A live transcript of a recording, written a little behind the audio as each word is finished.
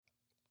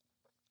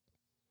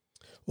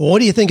Well, what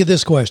do you think of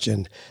this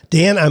question?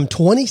 Dan, I'm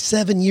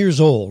 27 years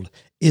old.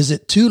 Is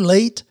it too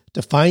late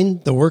to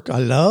find the work I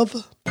love?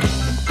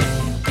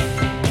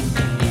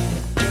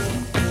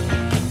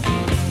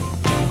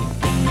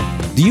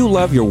 Do you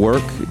love your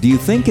work? Do you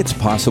think it's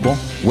possible?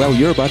 Well,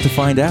 you're about to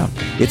find out.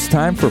 It's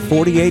time for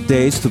 48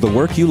 Days to the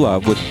Work You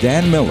Love with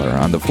Dan Miller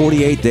on the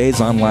 48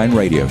 Days Online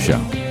Radio Show.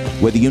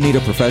 Whether you need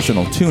a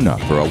professional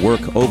tune-up or a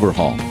work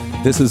overhaul,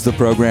 this is the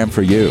program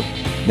for you.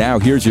 Now,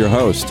 here's your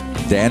host,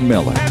 Dan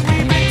Miller.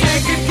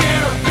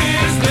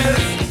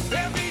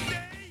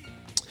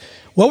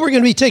 Well, we're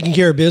going to be taking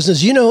care of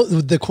business. You know,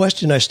 the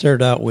question I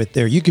started out with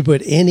there, you could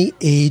put any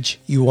age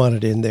you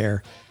wanted in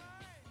there.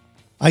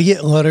 I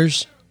get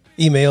letters,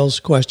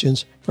 emails,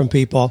 questions from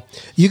people.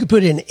 You could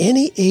put in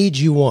any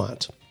age you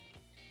want.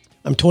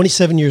 I'm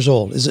 27 years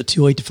old. Is it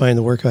too late to find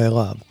the work I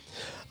love?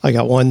 I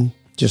got one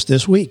just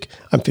this week.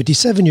 I'm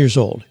 57 years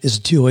old. Is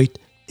it too late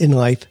in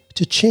life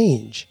to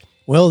change?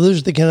 Well, those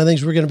are the kind of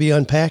things we're going to be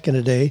unpacking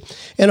today,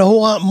 and a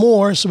whole lot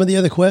more. Some of the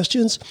other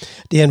questions.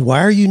 Dan,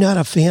 why are you not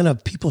a fan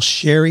of people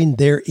sharing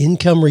their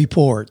income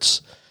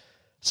reports?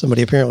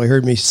 Somebody apparently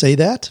heard me say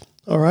that.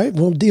 All right,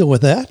 we'll deal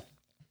with that.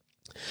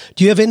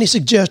 Do you have any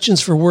suggestions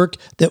for work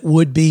that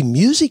would be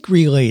music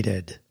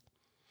related?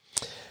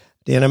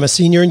 Dan, I'm a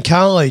senior in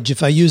college.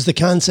 If I use the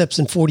concepts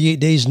in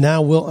 48 days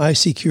now, will I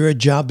secure a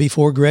job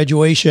before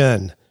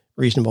graduation?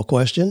 Reasonable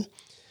question.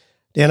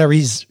 Dan, I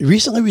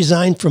recently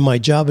resigned from my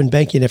job in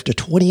banking after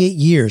 28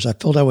 years. I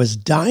felt I was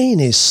dying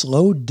a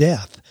slow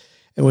death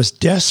and was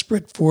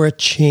desperate for a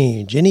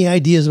change. Any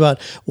ideas about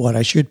what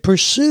I should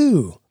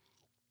pursue?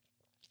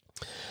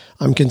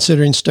 I'm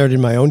considering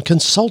starting my own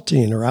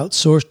consulting or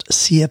outsourced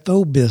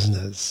CFO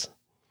business.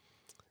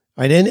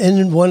 All right,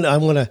 and one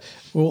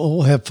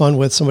we'll have fun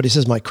with. Somebody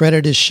says, my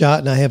credit is shot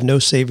and I have no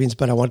savings,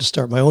 but I want to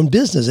start my own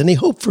business. Any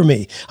hope for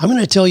me? I'm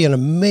going to tell you an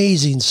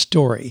amazing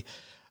story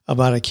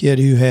about a kid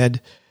who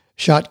had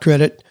shot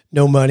credit,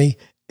 no money,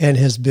 and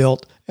has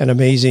built an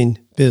amazing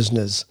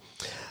business.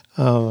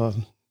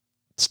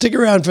 Stick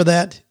around for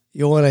that.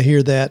 You'll want to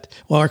hear that.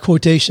 Well, our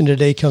quotation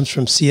today comes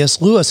from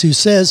C.S. Lewis, who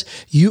says,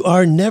 you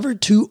are never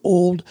too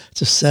old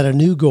to set a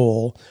new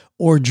goal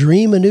or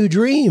dream a new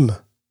dream.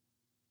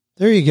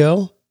 There you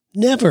go.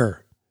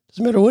 Never.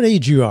 Doesn't matter what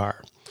age you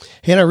are.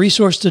 And our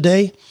resource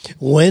today,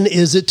 when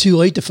is it too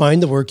late to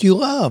find the work you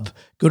love?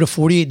 Go to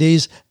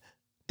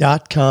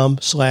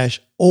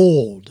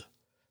 48days.com/old.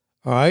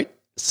 All right.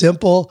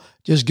 Simple.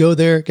 Just go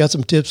there. Got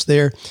some tips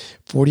there.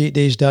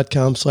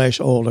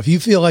 48days.com/old. If you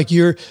feel like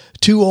you're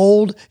too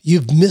old,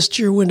 you've missed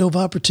your window of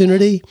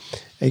opportunity,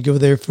 hey, go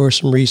there for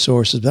some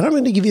resources. But I'm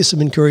going to give you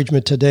some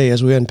encouragement today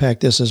as we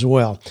unpack this as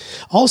well.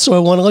 Also, I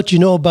want to let you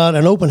know about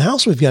an open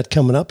house we've got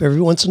coming up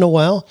every once in a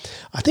while.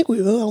 I think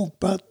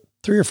about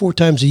 3 or 4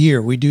 times a year,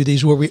 we do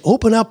these where we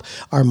open up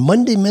our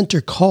Monday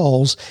Mentor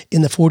calls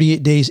in the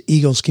 48 Days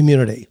Eagles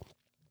community.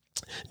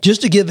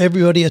 Just to give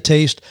everybody a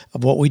taste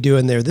of what we do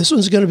in there. This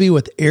one's going to be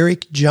with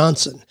Eric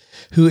Johnson,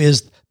 who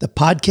is the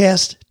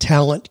podcast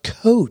talent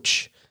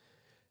coach.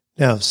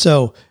 Now,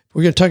 so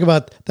we're going to talk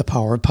about the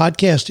power of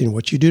podcasting,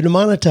 what you do to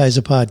monetize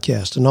a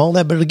podcast and all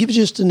that, but it'll give you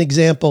just an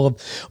example of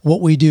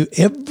what we do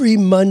every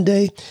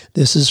Monday.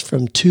 This is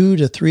from 2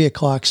 to 3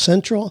 o'clock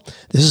Central.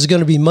 This is going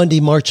to be Monday,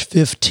 March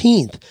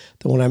 15th,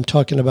 the one I'm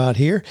talking about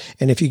here.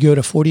 And if you go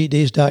to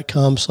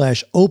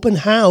 48days.com/open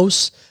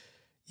house,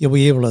 you'll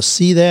be able to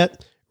see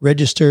that.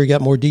 Register,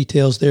 got more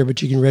details there,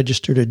 but you can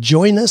register to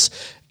join us.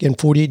 Again,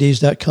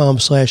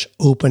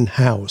 48days.com/open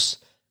house.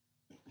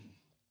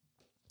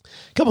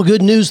 A couple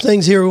good news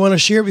things here we want to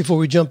share before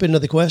we jump into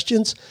the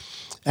questions.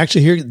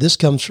 Actually, here, this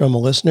comes from a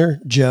listener.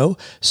 Joe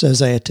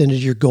says, I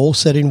attended your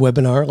goal-setting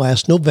webinar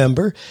last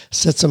November,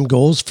 set some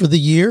goals for the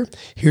year.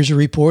 Here's a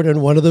report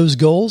on one of those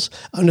goals.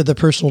 Under the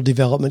personal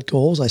development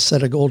goals, I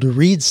set a goal to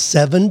read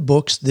 7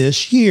 books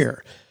this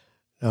year.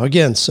 Now,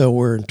 again, so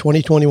we're in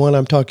 2021.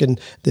 I'm talking,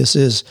 this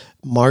is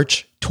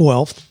March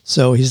 12th.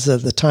 So he said,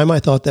 at the time I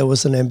thought that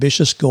was an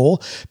ambitious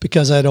goal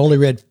because I'd only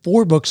read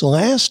 4 books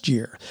last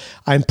year.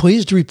 I'm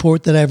pleased to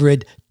report that I've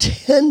read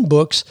 10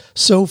 books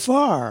so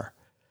far.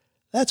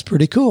 That's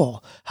pretty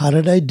cool. How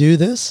did I do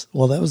this?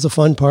 Well, that was the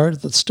fun part.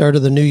 At the start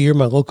of the new year,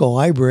 my local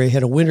library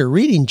had a winter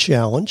reading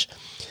challenge.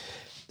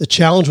 The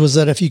challenge was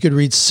that if you could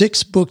read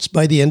 6 books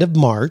by the end of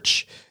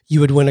March, you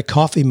would win a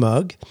coffee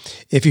mug.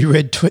 If you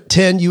read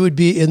 10, you would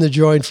be in the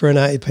drawing for an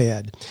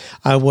iPad.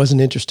 I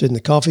wasn't interested in the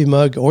coffee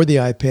mug or the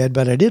iPad,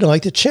 but I did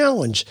like the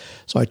challenge.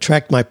 So I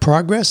tracked my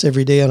progress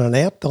every day on an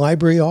app the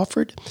library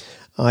offered.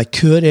 I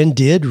could and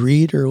did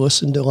read or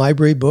listen to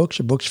library books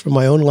or books from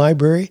my own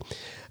library,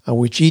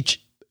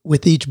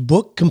 with each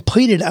book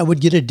completed, I would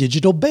get a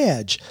digital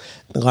badge.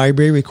 The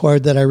library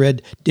required that I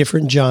read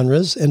different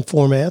genres and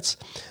formats.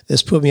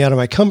 This put me out of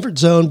my comfort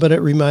zone, but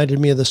it reminded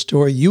me of the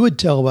story you would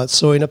tell about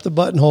sewing up the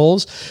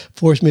buttonholes,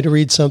 forced me to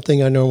read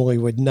something I normally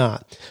would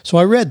not. So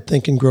I read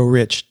Think and Grow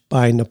Rich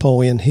by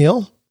Napoleon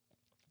Hill.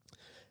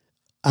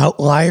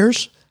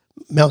 Outliers,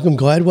 Malcolm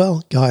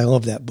Gladwell. God, I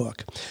love that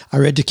book. I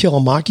read To Kill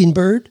a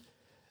Mockingbird.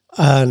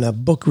 on a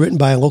book written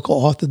by a local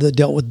author that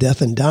dealt with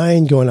death and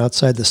dying. Going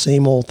outside the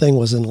same old thing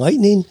was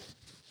enlightening.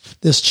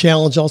 This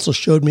challenge also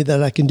showed me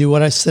that I can do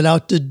what I set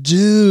out to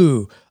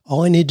do.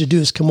 All I need to do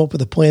is come up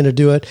with a plan to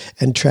do it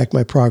and track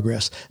my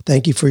progress.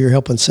 Thank you for your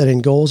help in setting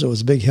goals. It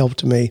was a big help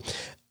to me.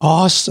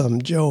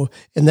 Awesome, Joe.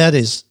 And that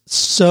is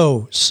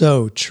so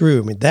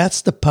true. I mean,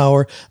 that's the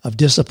power of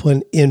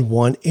discipline in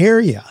one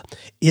area.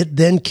 It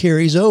then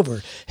carries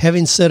over.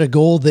 Having set a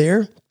goal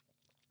there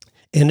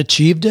and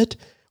achieved it,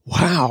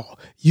 wow.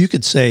 You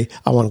could say,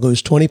 I want to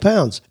lose 20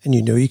 pounds, and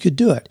you know you could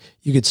do it.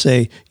 You could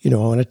say, I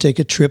want to take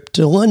a trip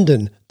to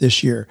London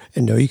this year,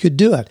 and know you could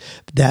do it.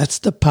 That's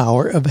the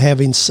power of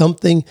having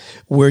something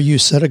where you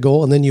set a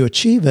goal and then you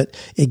achieve it.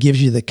 It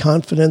gives you the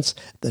confidence,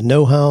 the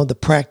know-how, the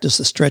practice,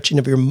 the stretching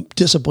of your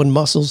disciplined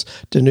muscles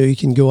to know you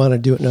can go on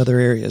and do it in other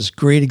areas.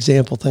 Great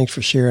example. Thanks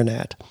for sharing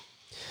that.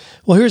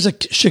 Well, here's a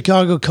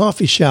Chicago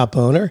coffee shop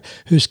owner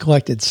who's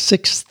collected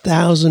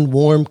 6,000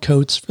 warm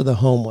coats for the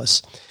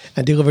homeless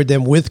and delivered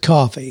them with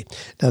coffee.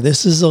 Now,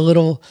 this is a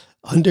little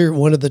under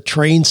one of the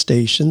train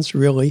stations,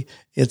 really.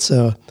 It's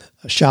a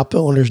shop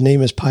owner's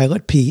name is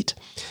Pilot Pete,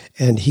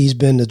 and he's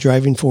been the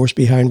driving force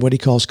behind what he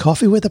calls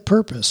Coffee with a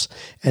Purpose,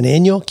 an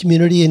annual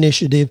community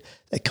initiative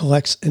that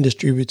collects and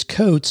distributes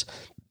coats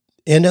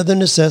and other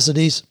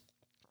necessities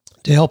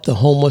to help the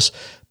homeless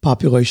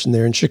population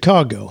there in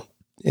Chicago.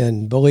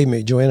 And believe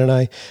me, Joanne and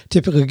I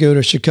typically go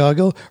to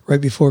Chicago right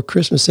before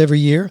Christmas every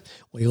year.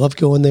 We love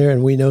going there,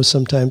 and we know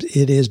sometimes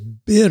it is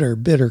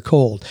bitter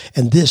cold.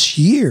 And this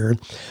year,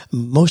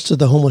 most of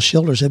the homeless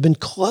shelters have been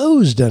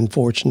closed,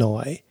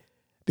 unfortunately,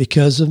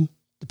 because of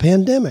the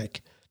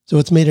pandemic. So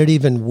it's made it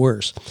even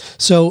worse.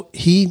 So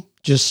he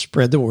just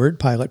spread the word,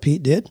 Pilot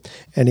Pete did,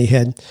 and he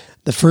had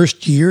the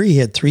first year he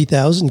had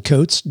 3,000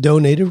 coats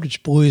donated,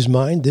 which blew his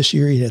mind. This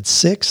year he had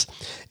 6,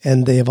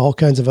 and they have all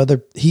kinds of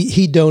other.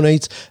 He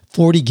donates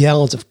 40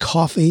 gallons of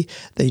coffee.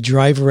 They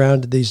drive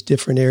around to these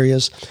different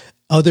areas.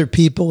 Other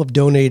people have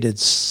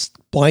donated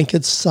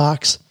blankets,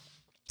 socks,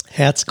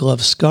 hats,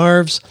 gloves,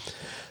 scarves.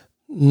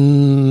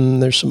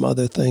 There's some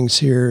other things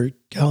here.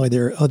 Golly,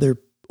 there are other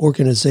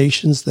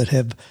organizations that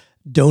have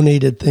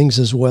donated things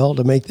as well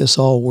to make this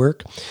all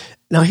work.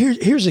 Now,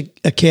 here's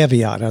a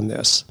caveat on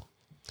this.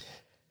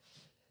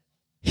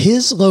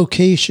 His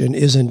location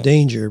is in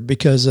danger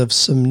because of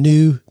some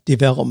new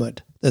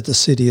development that the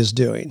city is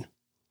doing.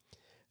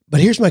 But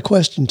here's my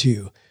question to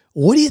you.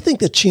 What do you think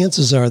the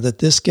chances are that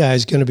this guy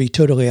is going to be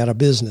totally out of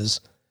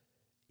business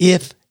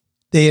if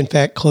they, in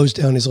fact, close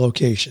down his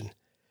location?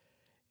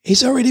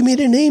 He's already made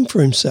a name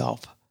for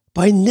himself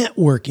by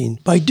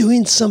networking, by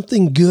doing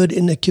something good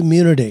in the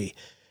community.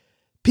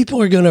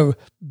 People are going to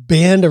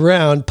band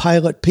around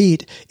Pilot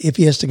Pete if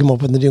he has to come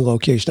up with a new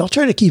location. I'll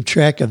try to keep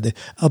track of the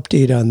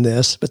update on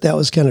this, but that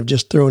was kind of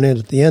just thrown in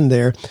at the end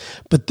there.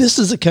 But this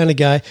is the kind of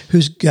guy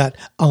who's got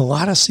a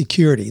lot of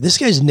security. This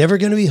guy's never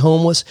going to be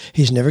homeless.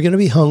 He's never going to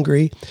be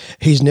hungry.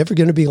 He's never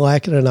going to be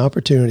lacking an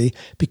opportunity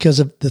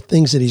because of the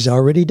things that he's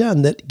already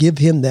done that give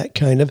him that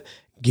kind of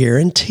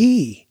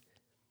guarantee.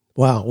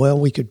 Wow. Well,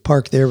 we could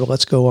park there, but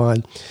let's go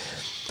on.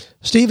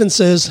 Stephen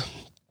says,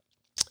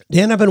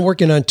 Dan, I've been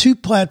working on 2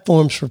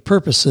 platforms for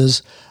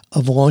purposes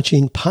of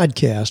launching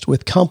podcasts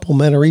with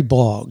complementary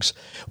blogs.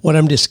 What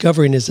I'm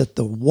discovering is that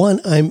the one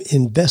I'm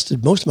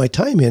invested most of my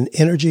time in,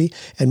 energy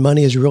and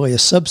money, is really a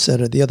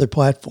subset of the other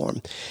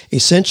platform.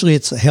 Essentially,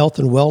 it's the health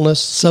and wellness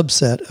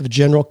subset of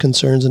general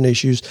concerns and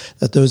issues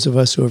that those of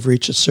us who have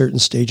reached a certain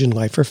stage in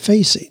life are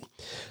facing.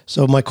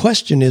 So my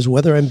question is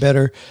whether I'm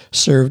better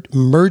served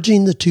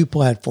merging the 2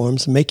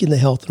 platforms, making the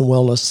health and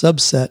wellness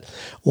subset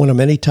one of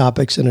many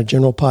topics in a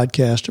general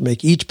podcast, or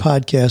make each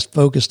podcast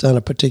focused on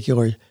a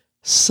particular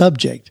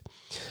subject.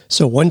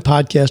 So one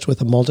podcast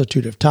with a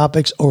multitude of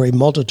topics, or a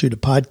multitude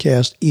of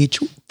podcasts, each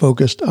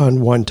focused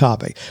on one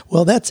topic.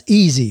 Well, that's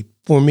easy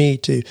for me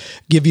to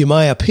give you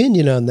my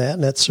opinion on that,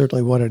 and that's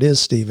certainly what it is,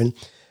 Stephen.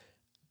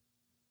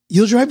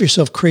 You'll drive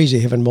yourself crazy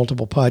having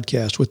multiple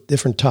podcasts with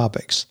different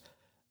topics.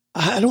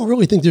 I don't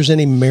really think there's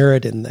any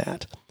merit in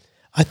that.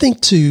 I think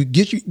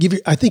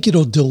I think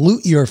it'll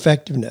dilute your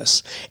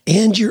effectiveness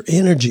and your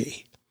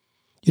energy.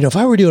 If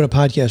I were doing a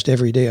podcast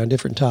every day on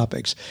different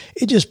topics,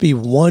 it'd just be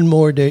one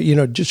more day,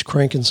 just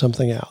cranking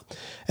something out.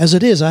 As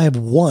it is, I have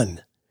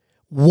one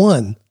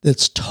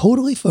that's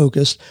totally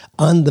focused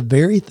on the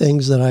very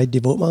things that I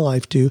devote my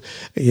life to,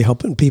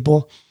 helping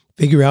people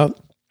figure out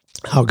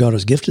how God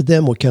has gifted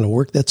them, what kind of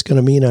work that's going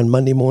to mean on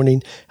Monday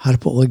morning, how to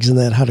put legs in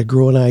that, how to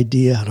grow an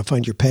idea, how to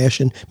find your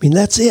passion. I mean,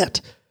 that's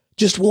it.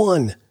 Just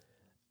one.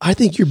 I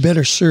think you're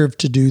better served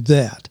to do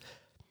that.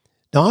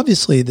 Now,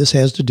 obviously, this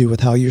has to do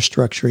with how you're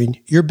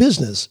structuring your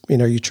business.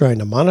 Are you trying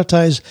to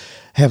monetize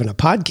having a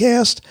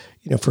podcast?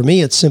 For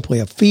me, it's simply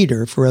a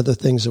feeder for other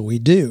things that we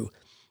do.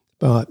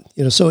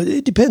 So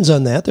it depends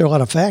on that. There are a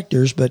lot of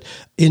factors, but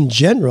in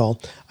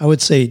general, I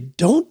would say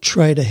don't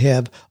try to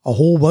have a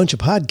whole bunch of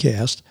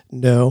podcasts.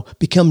 No,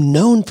 become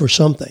known for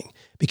something.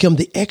 Become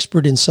the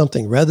expert in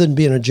something rather than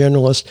being a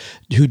generalist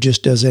who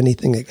just does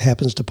anything that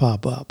happens to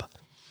pop up.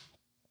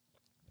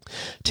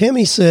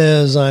 Tammy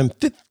says, I'm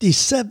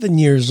 57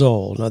 years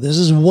old. Now, this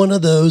is one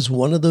of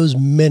those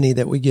many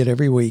that we get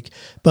every week.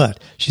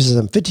 But she says,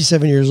 I'm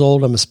 57 years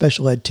old. I'm a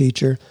special ed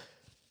teacher.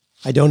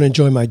 I don't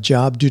enjoy my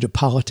job due to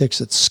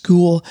politics at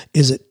school.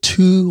 Is it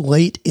too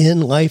late in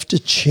life to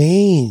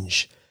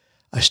change?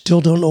 I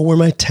still don't know where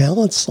my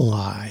talents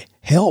lie.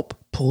 Help,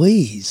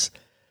 please.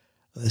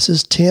 This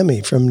is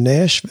Tammy from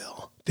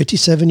Nashville,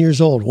 57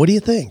 years old. What do you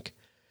think?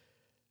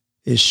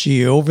 Is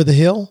she over the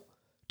hill?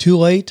 Too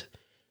late?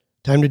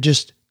 Time to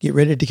just get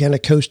ready to kind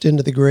of coast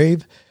into the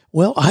grave?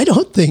 Well, I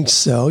don't think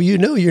so. You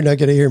know, you're not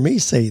going to hear me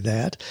say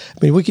that.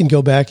 I mean, we can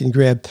go back and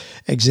grab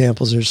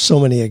examples. There's so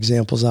many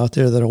examples out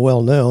there that are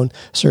well known.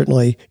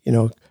 Certainly, you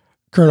know,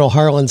 Colonel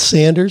Harlan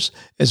Sanders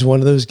is one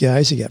of those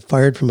guys. He got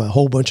fired from a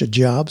whole bunch of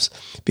jobs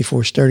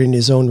before starting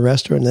his own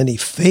restaurant. And then he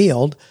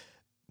failed,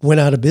 went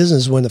out of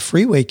business when the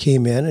freeway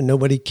came in and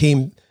nobody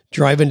came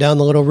driving down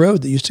the little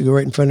road that used to go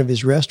right in front of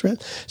his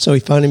restaurant. So he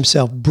found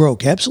himself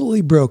broke,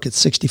 absolutely broke at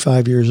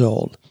 65 years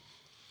old.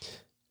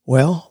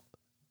 Well,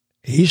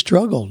 he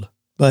struggled,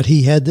 but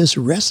he had this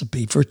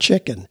recipe for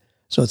chicken.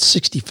 So at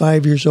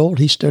 65 years old,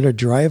 he started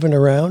driving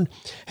around,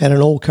 had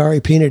an old car.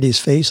 He painted his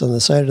face on the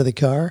side of the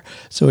car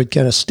so it'd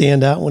kind of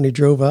stand out when he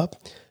drove up.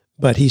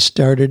 But he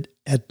started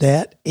at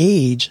that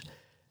age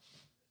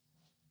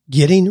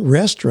getting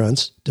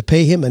restaurants to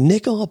pay him a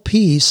nickel a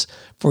piece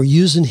for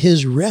using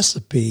his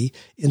recipe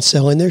in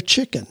selling their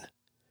chicken.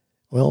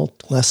 Well,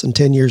 less than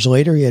 10 years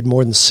later, he had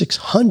more than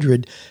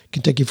 600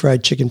 Kentucky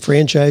Fried Chicken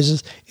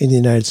franchises in the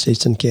United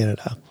States and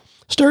Canada.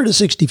 Started at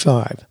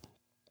 65.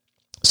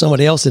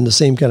 Somebody else in the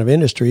same kind of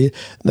industry,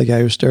 the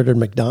guy who started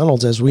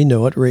McDonald's as we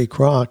know it, Ray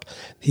Kroc,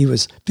 he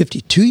was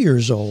 52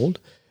 years old.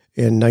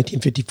 In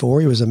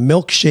 1954, he was a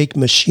milkshake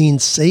machine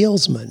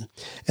salesman.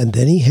 And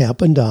then he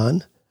happened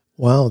on,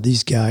 wow,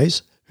 these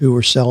guys who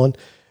were selling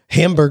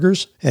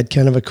hamburgers had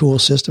kind of a cool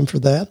system for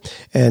that.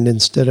 And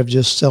instead of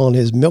just selling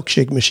his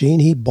milkshake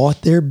machine, he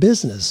bought their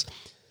business.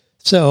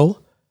 So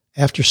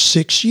after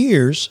 6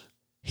 years,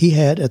 he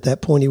had, at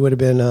that point, he would have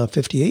been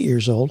 58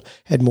 years old,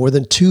 had more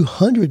than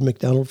 200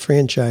 McDonald's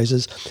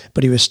franchises,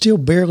 but he was still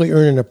barely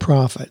earning a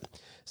profit.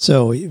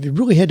 So he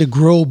really had to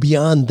grow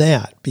beyond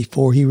that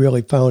before he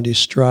really found his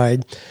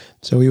stride.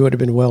 So he would have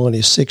been well in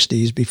his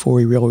 60s before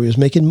he really was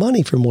making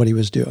money from what he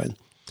was doing.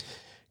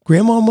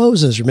 Grandma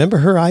Moses, remember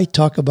her? I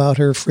talk about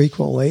her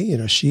frequently. You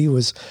know, she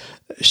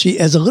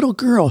as a little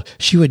girl,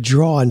 she would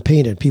draw and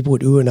paint it. People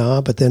would ooh and ah,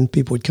 but then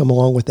people would come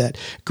along with that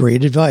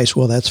great advice.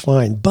 Well, that's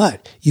fine,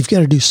 but you've got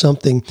to do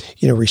something,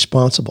 you know,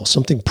 responsible,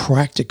 something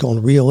practical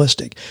and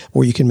realistic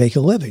where you can make a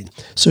living.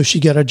 So she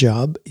got a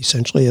job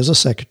essentially as a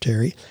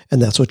secretary,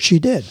 and that's what she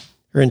did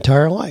her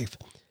entire life.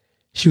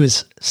 She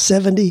was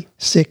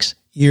 76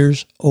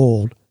 years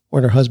old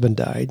when her husband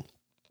died.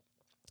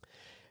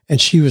 And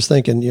she was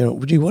thinking, you know,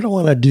 what do I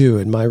want to do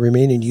in my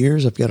remaining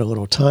years? I've got a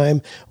little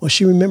time. Well,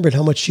 she remembered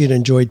how much she had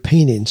enjoyed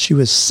painting. She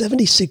was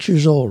 76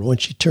 years old when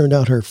she turned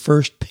out her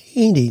first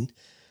painting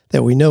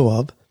that we know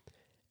of.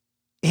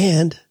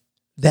 And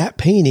that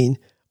painting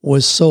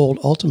was sold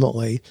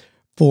ultimately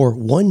for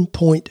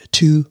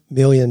 $1.2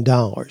 million.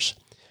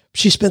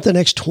 She spent the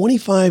next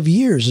 25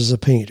 years as a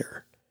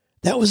painter.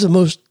 That was the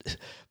most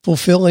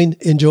fulfilling,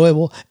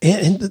 enjoyable.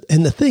 And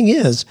the thing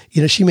is,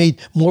 you know, she made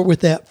more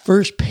with that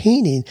first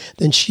painting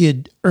than she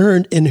had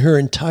earned in her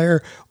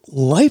entire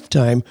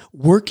lifetime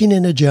working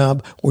in a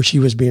job where she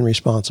was being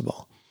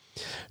responsible.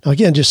 Now,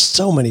 again, just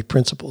so many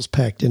principles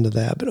packed into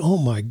that. But oh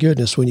my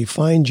goodness, when you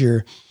find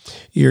your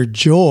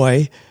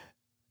joy,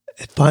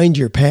 find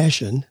your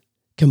passion,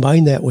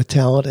 combine that with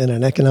talent and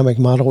an economic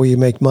model where you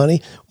make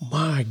money,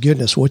 my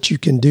goodness, what you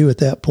can do at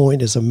that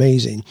point is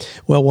amazing.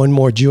 Well, one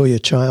more, Julia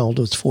Child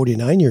was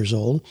 49 years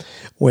old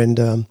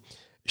when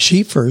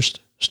she first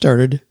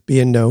started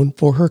being known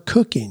for her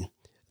cooking.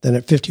 Then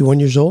at 51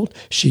 years old,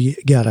 she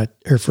got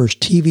her first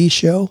TV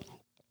show.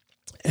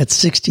 At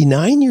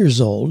 69 years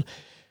old,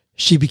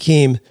 she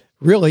became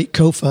really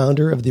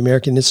co-founder of the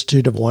American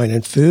Institute of Wine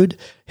and Food,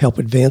 help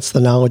advance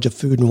the knowledge of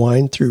food and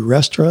wine through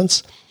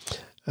restaurants.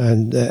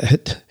 And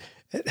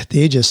at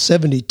the age of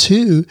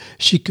 72,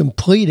 she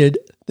completed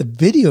the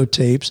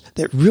videotapes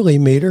that really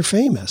made her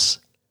famous.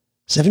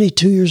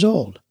 72 years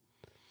old.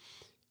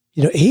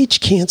 You know,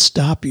 age can't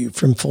stop you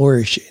from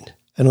flourishing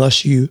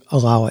unless you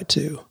allow it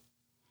to.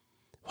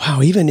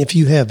 Wow, even if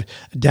you have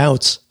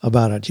doubts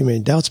about it, you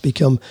mean doubts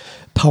become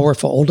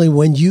powerful only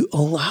when you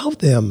allow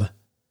them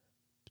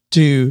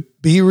to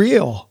be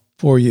real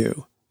for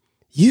you.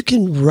 You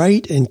can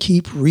write and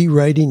keep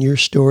rewriting your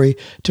story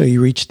till you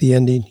reach the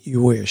ending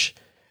you wish.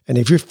 And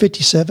if you're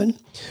 57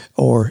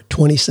 or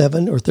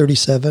 27 or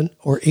 37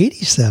 or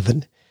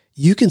 87,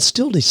 you can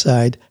still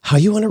decide how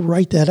you want to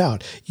write that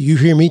out. You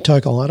hear me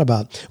talk a lot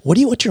about what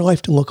do you want your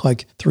life to look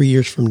like 3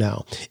 years from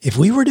now? If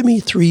we were to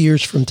meet 3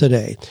 years from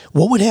today,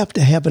 what would have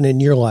to happen in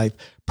your life,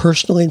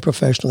 personally and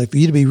professionally, for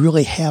you to be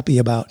really happy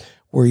about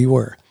where you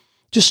were?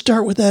 Just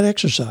start with that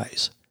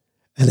exercise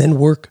and then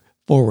work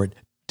forward.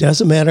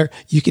 Doesn't matter.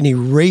 You can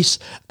erase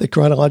the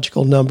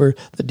chronological number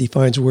that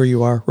defines where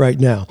you are right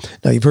now.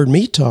 Now, you've heard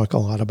me talk a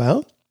lot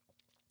about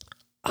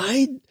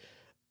I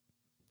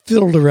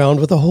fiddled around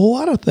with a whole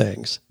lot of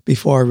things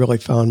before I really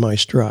found my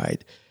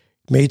stride.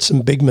 Made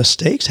some big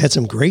mistakes, had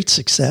some great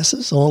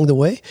successes along the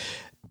way,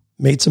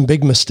 made some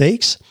big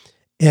mistakes.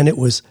 And it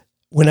was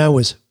when I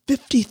was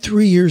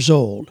 53 years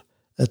old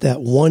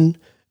that one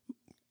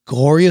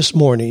glorious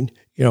morning,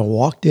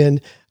 walked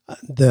in,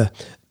 the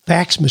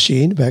fax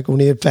machine, back when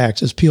we had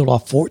faxes, peeled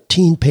off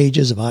 14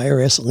 pages of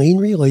IRS lien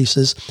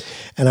releases,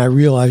 and I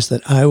realized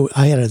that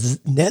I had a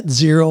net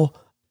zero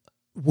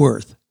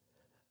worth.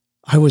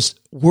 I was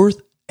worth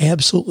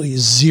absolutely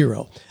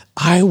zero.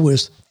 I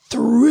was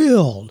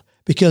thrilled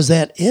because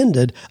that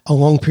ended a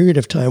long period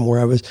of time where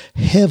I was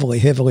heavily,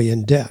 heavily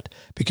in debt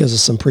because of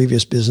some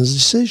previous business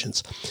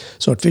decisions.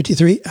 So at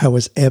 53, I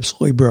was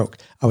absolutely broke.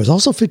 I was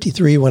also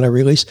 53 when I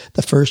released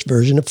the first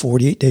version of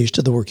 48 Days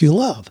to the Work You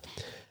Love.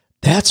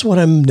 That's what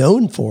I'm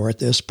known for at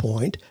this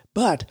point,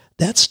 but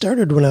that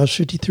started when I was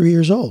 53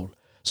 years old.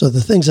 So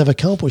the things I've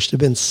accomplished have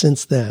been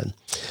since then.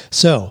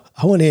 So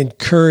I want to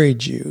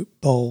encourage you,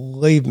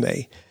 believe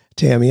me,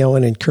 Tammy, I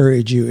want to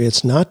encourage you.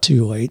 It's not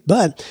too late,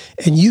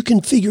 and you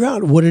can figure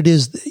out what it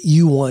is that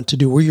you want to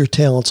do, where your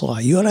talents lie.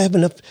 You ought to have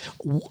enough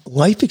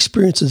life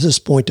experience at this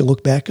point to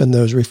look back on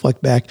those,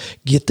 reflect back,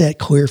 get that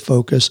clear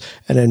focus,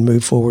 and then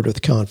move forward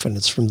with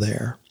confidence from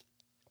there.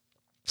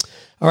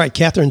 All right,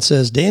 Catherine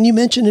says, Dan, you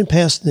mentioned in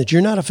passing that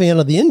you're not a fan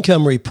of the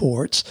income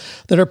reports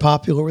that are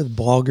popular with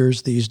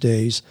bloggers these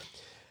days.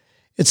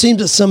 It seems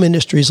that some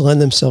industries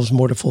lend themselves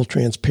more to full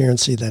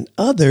transparency than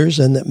others,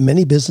 and that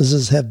many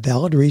businesses have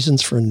valid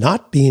reasons for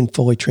not being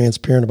fully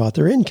transparent about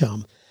their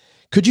income.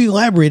 Could you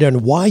elaborate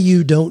on why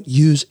you don't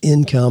use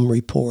income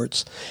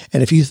reports,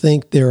 and if you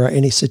think there are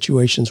any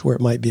situations where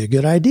it might be a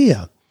good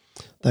idea?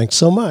 Thanks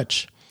so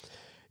much.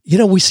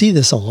 We see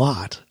this a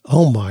lot.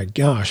 Oh my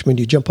gosh, when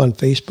you jump on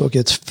Facebook,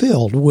 it's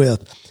filled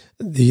with,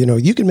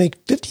 you can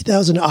make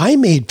 $50,000. I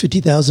made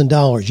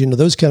 $50,000,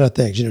 those kind of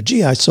things.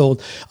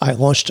 I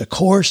launched a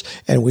course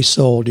and we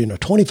sold,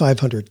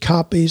 2,500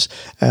 copies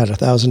at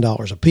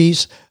 $1,000 a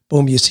piece.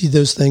 Boom, you see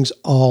those things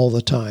all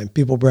the time.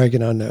 People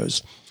bragging on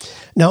those.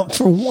 Now,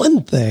 for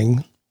one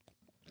thing,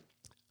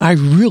 I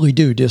really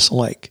do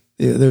dislike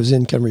those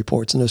income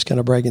reports and those kind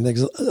of bragging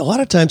things. A lot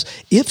of times,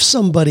 if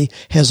somebody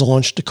has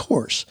launched a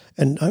course,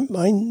 and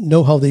I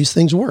know how these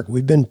things work.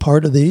 We've been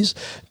part of these,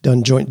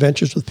 done joint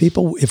ventures with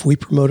people. If we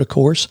promote a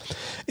course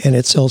and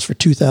it sells for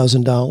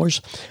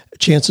 $2,000,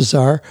 chances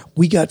are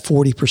we got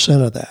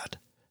 40% of that.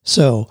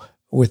 So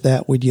with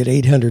that, we'd get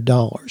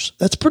 $800.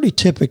 That's pretty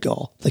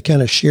typical, the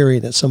kind of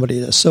sharing that somebody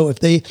does. So if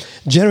they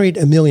generate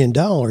 $1 million,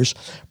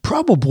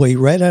 probably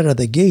right out of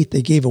the gate,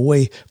 they gave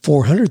away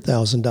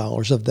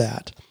 $400,000 of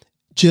that,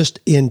 just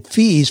in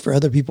fees for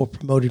other people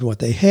promoting what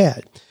they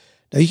had.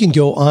 Now, you can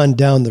go on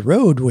down the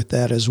road with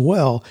that as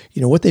well.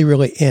 What they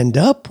really end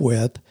up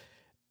with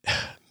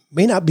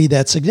may not be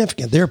that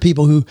significant. There are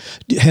people who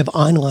have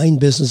online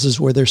businesses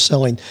where they're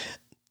selling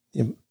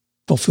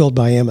fulfilled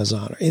by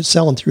Amazon, or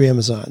selling through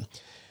Amazon.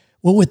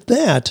 Well, with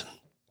that,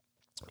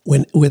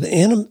 when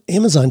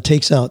Amazon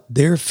takes out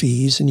their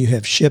fees and you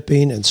have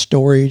shipping and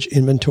storage,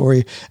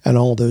 inventory, and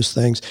all those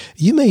things,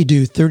 you may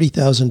do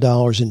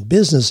 $30,000 in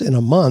business in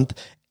a month,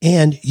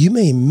 and you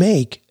may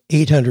make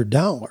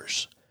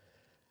 $800.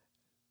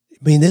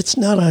 It's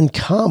not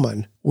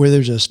uncommon where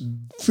there's a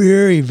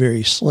very,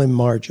 very slim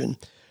margin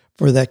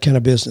for that kind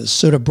of business.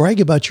 So to brag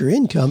about your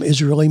income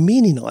is really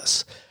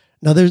meaningless.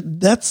 Now,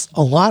 that's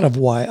a lot of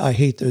why I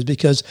hate those,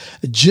 because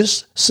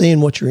just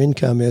saying what your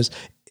income is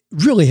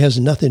really has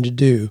nothing to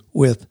do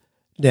with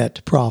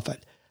net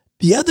profit.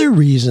 The other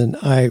reason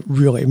I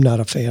really am not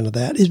a fan of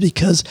that is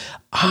because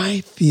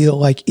I feel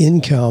like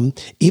income,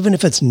 even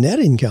if it's net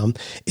income,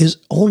 is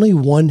only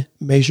one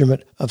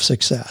measurement of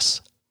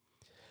success.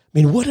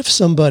 What if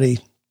somebody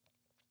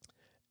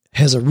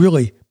has a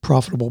really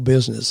profitable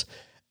business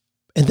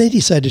and they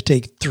decide to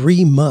take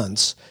 3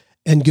 months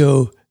and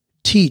go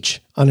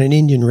teach on an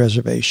Indian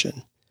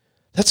reservation?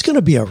 That's going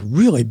to be a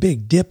really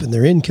big dip in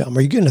their income.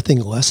 Are you going to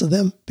think less of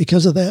them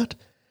because of that?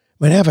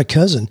 I have a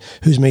cousin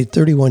who's made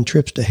 31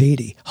 trips to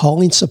Haiti,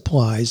 hauling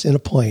supplies in a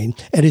plane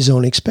at his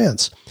own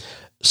expense.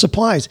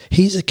 Supplies,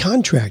 he's a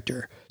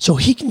contractor, so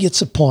he can get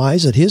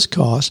supplies at his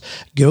cost,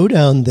 go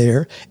down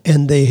there,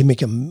 and they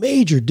make a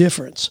major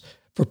difference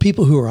for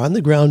people who are on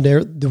the ground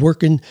there. They're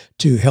working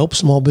to help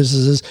small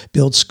businesses,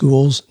 build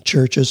schools,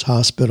 churches,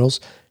 hospitals.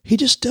 He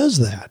just does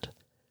that.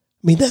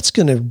 That's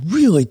going to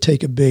really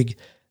take a big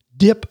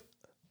dip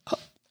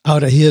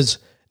out of his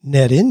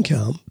net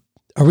income.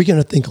 Are we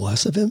going to think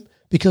less of him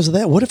because of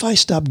that? What if I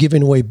stopped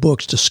giving away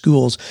books to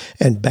schools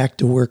and back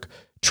to work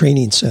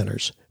training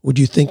centers? Would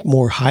you think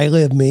more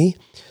highly of me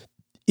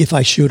if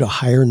I showed a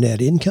higher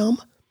net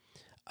income?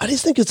 I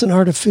just think it's an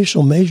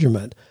artificial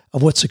measurement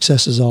of what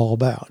success is all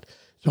about.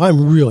 So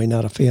I'm really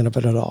not a fan of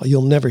it at all.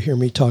 You'll never hear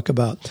me talk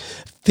about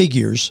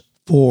figures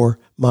for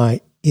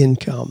my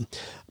income.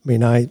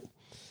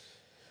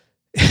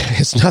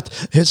 It's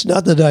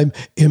not that I'm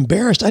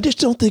embarrassed. I just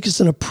don't think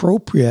it's an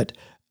appropriate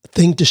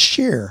thing to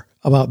share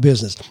about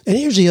business. And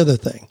here's the other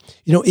thing.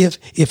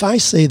 If I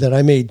say that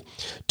I made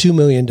 $2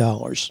 million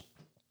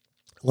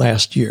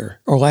last year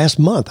or last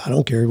month. I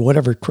don't care,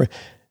 whatever.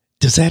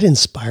 Does that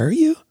inspire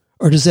you?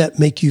 Or does that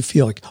make you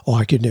feel like, oh,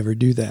 I could never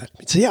do that?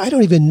 See, I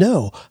don't even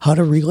know how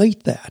to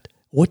relate that.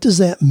 What does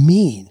that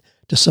mean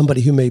to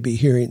somebody who may be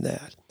hearing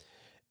that?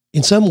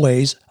 In some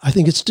ways, I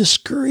think it's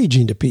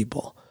discouraging to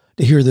people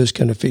to hear those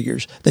kind of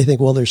figures. They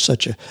think, well, there's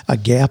such a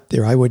gap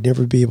there. I would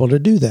never be able to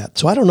do that.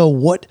 So I don't know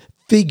what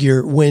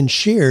figure, when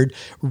shared,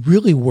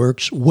 really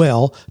works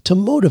well to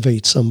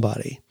motivate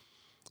somebody.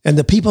 And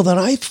the people that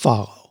I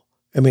follow,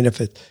 I mean, if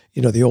it,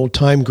 the old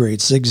time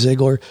greats, Zig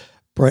Ziglar,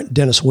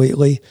 Dennis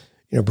Waitley,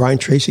 Brian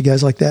Tracy,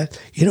 guys like that,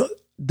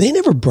 they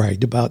never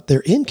bragged about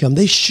their income.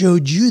 They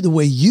showed you the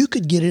way you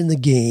could get in the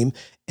game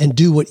and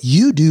do what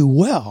you do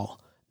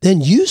well. Then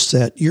you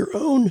set your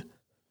own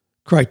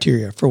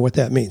criteria for what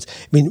that means.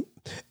 I mean,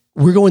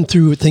 we're going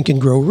through Think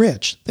and Grow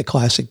Rich, the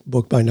classic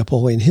book by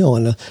Napoleon Hill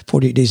in the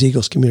 48 Days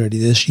Eagles community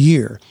this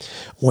year,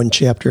 one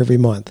chapter every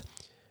month.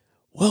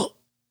 Well,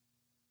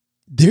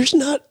 there's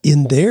not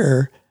in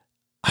there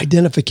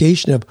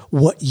identification of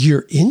what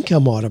your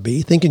income ought to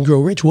be. Think and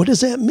Grow Rich. What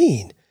does that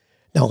mean?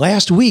 Now,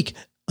 last week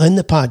on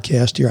the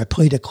podcast here, I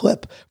played a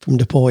clip from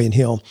Napoleon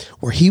Hill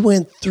where he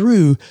went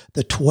through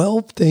the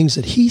 12 things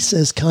that he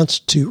says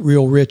constitute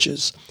real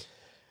riches.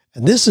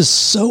 And this is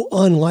so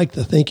unlike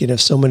the thinking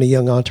of so many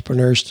young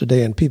entrepreneurs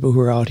today and people who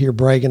are out here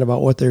bragging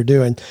about what they're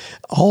doing.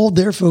 All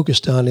they're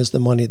focused on is the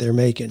money they're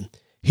making.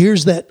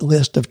 Here's that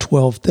list of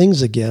 12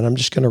 things again. I'm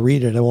just going to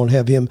read it. I won't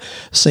have him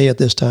say it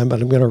this time,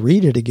 but I'm going to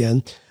read it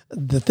again.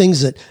 The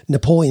things that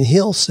Napoleon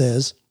Hill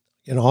says,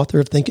 an author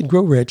of Think and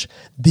Grow Rich,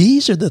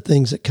 these are the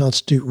things that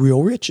constitute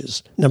real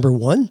riches. Number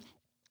 1,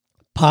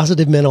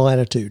 positive mental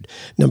attitude.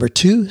 Number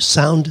 2,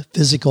 sound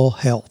physical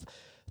health.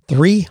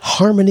 3,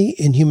 harmony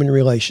in human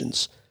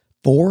relations.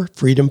 4,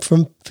 freedom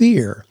from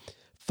fear.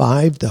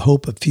 5, the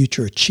hope of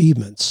future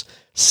achievements.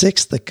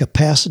 6, the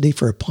capacity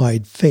for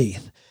applied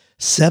faith.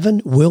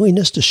 7,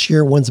 willingness to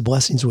share one's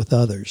blessings with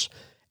others.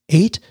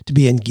 8, to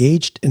be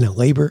engaged in a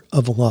labor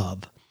of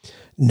love.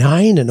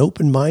 9, an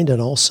open mind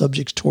on all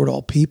subjects toward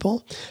all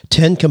people.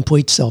 10,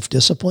 complete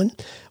self-discipline.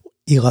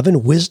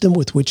 11, wisdom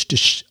with which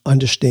to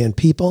understand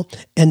people.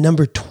 And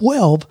number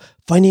 12,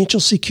 financial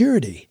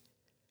security.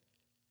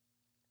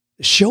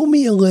 Show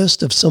me a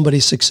list of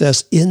somebody's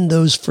success in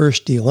those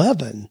first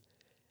 11,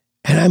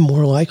 and I'm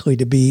more likely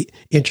to be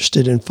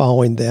interested in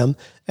following them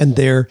and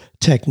their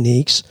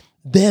techniques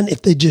than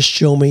if they just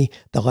show me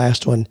the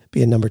last one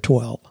being number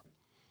 12.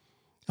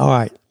 All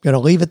right, I'm going to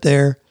leave it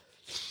there.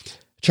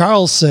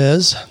 Charles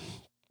says,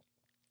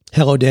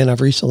 hello, Dan.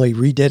 I've recently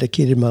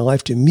rededicated my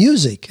life to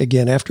music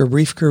again after a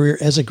brief career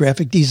as a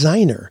graphic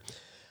designer.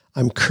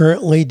 I'm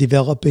currently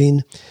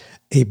developing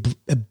a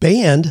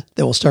band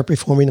that will start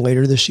performing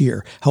later this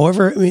year.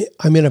 However,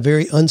 I'm in a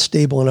very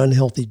unstable and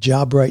unhealthy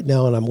job right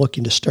now, and I'm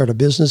looking to start a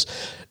business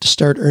to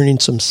start earning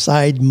some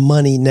side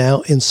money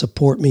now and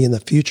support me in the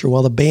future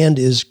while the band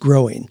is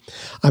growing.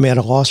 I'm at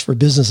a loss for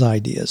business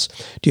ideas.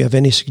 Do you have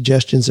any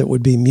suggestions that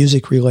would be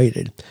music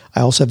related?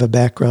 I also have a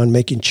background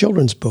making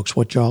children's books,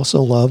 which I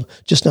also love,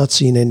 just not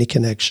seeing any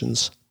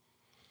connections.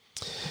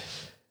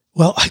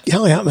 Well, I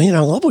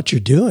love what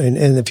you're doing.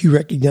 And if you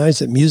recognize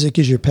that music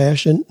is your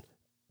passion,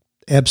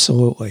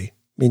 absolutely.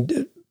 I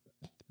mean,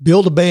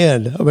 build a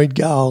band. I mean,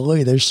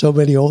 golly, there's so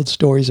many old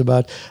stories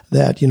about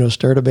that,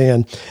 start a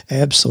band.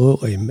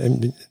 Absolutely. I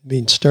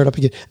mean, start up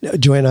again.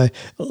 Joy and I,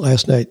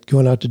 last night,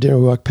 going out to dinner,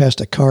 we walked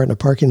past a car in the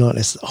parking lot. And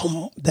I said,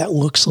 oh, that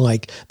looks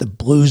like the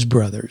Blues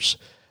Brothers.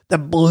 The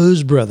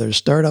Blues Brothers.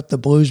 Start up the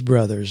Blues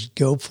Brothers.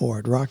 Go for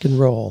it. Rock and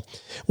roll.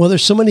 Well,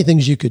 there's so many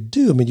things you could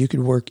do. I mean, you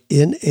could work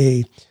in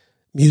a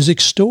music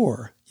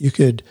store. You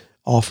could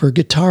offer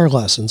guitar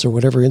lessons or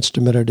whatever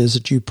instrument it is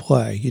that you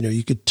play.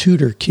 You could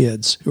tutor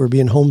kids who are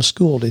being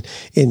homeschooled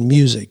in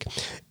music.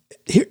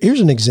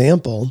 Here's an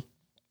example.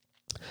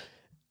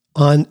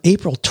 On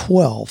April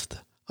 12th,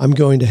 I'm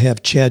going to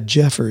have Chad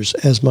Jeffers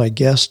as my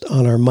guest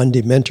on our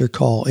Monday mentor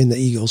call in the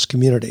Eagles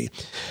community.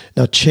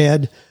 Now,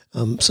 Chad,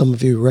 some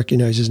of you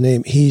recognize his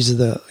name. He's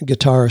the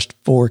guitarist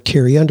for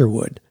Carrie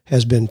Underwood,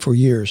 has been for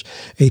years.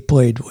 He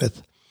played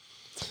with,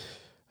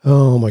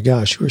 oh my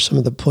gosh, who are some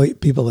of the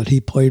people that he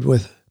played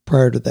with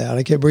prior to that?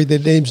 I can't bring the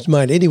names to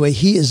mind. Anyway,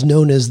 he is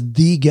known as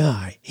the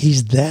guy.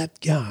 He's that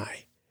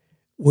guy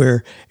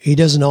where he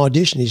doesn't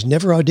audition. He's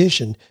never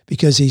auditioned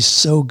because he's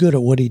so good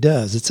at what he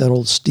does. It's that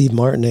old Steve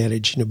Martin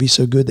adage, be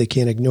so good they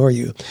can't ignore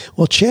you.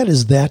 Well, Chad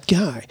is that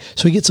guy.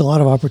 So he gets a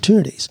lot of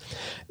opportunities.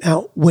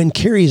 Now, when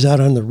Carrie's out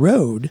on the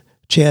road,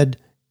 Chad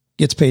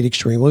gets paid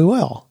extremely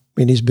well.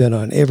 I mean, he's been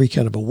on every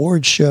kind of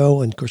award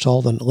show and, of course,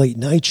 all the late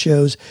night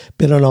shows,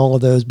 been on all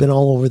of those, been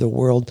all over the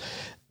world.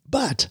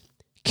 But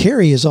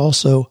Carrie is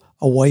also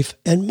a wife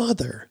and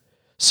mother.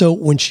 So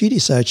when she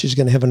decides she's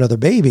going to have another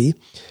baby,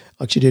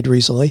 like she did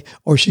recently,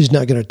 or she's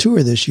not going to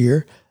tour this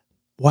year,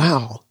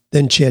 wow,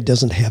 then Chad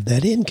doesn't have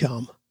that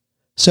income.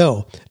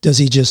 So does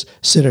he just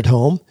sit at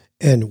home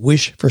and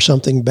wish for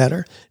something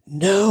better?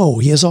 No,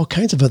 he has all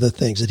kinds of other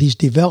things that he's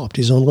developed.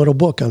 His own little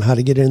book on how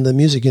to get into the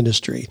music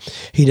industry.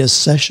 He does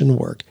session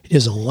work. He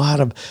does a lot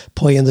of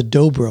playing the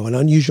dobro and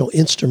unusual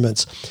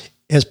instruments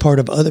as part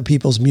of other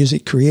people's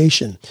music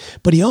creation.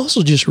 But he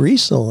also just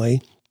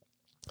recently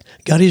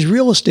got his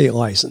real estate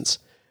license,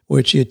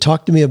 which he had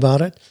talked to me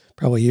about it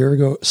probably a year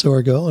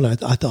ago, and I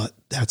thought,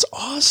 that's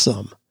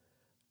awesome.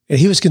 And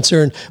he was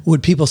concerned,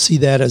 would people see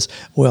that as,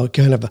 well,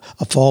 kind of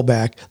a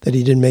fallback that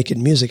he didn't make it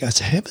in music? I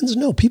said, heavens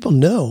no, people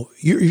know.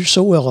 You're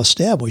so well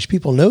established.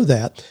 People know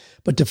that.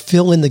 But to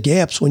fill in the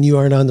gaps when you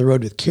aren't on the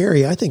road with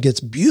Carrie, I think it's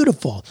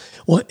beautiful.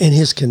 Well, and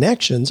his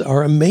connections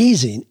are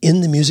amazing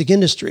in the music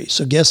industry.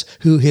 So guess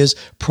who his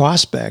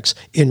prospects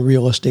in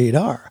real estate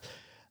are?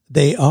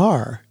 They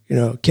are,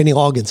 Kenny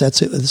Loggins.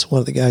 That's one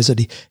of the guys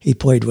that he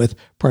played with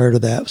prior to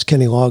that. It was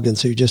Kenny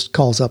Loggins, who just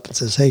calls up and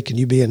says, hey, can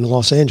you be in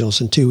Los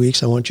Angeles in 2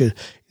 weeks? I want you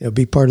to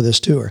be part of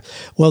this tour.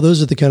 Well,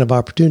 those are the kind of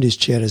opportunities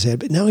Chad has had.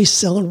 But now he's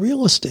selling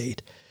real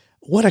estate.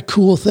 What a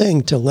cool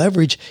thing to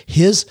leverage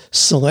his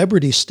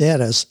celebrity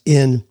status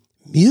in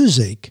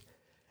music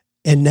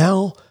and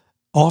now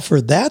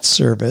offer that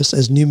service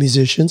as new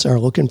musicians are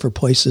looking for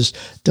places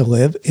to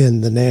live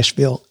in the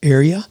Nashville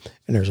area.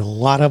 And there's a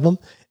lot of them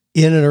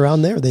in and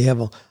around there. They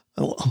have a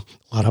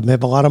lot of them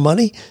have a lot of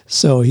money.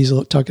 So he's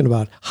talking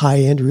about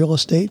high-end real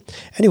estate.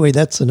 Anyway,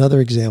 that's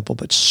another example.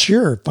 But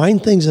sure,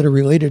 find things that are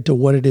related to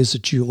what it is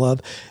that you love.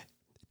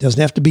 It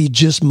doesn't have to be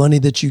just money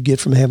that you get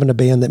from having a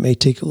band. That may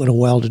take a little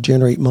while to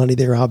generate money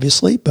there,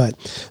 obviously, but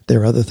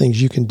there are other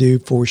things you can do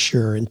for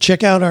sure. And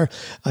check out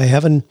I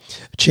have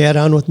Chad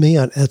on with me.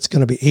 That's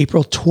going to be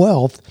April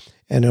 12th.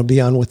 And he'll be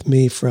on with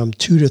me from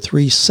 2 to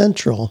 3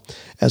 Central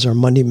as our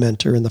Monday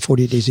mentor in the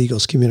 48 Days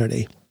Eagles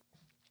community.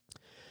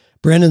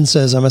 Brennan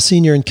says, I'm a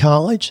senior in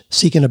college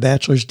seeking a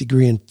bachelor's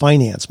degree in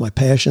finance. My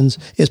passions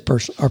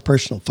are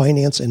personal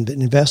finance and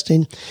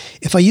investing.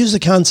 If I use the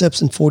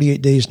concepts in 48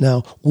 days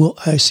now, will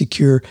I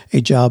secure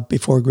a job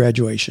before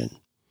graduation?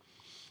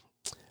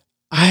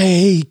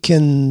 I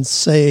can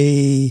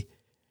say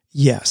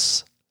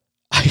yes.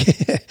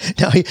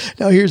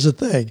 Now here's the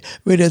thing.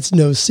 But it's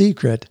no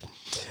secret.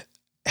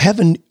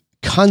 Having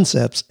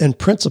concepts and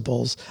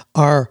principles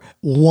are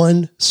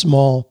one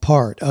small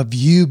part of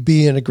you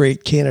being a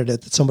great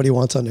candidate that somebody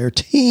wants on their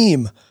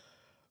team.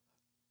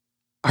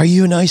 Are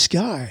you a nice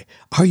guy?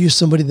 Are you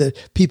somebody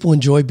that people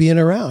enjoy being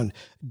around?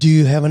 Do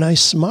you have a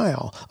nice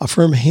smile, a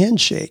firm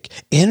handshake,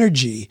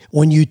 energy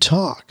when you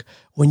talk,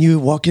 when you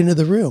walk into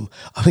the room?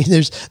 I mean,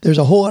 there's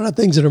a whole lot of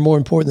things that are more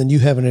important than you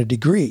having a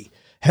degree.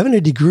 Having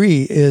a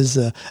degree is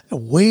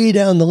way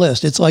down the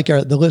list. It's like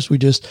the list we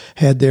just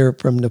had there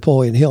from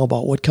Napoleon Hill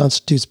about what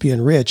constitutes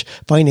being rich.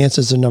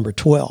 Finances are number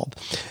 12.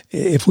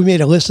 If we made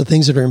a list of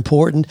things that are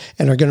important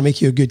and are going to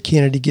make you a good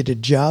candidate, get a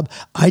job,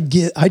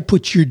 I'd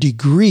put your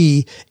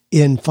degree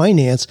in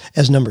finance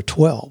as number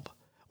 12.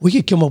 We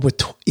could come up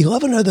with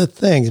 11 other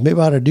things.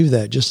 Maybe I ought to do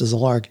that just as a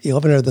lark.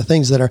 11 other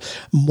things that are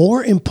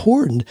more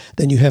important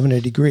than you having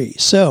a degree.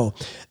 So,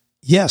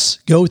 yes,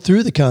 go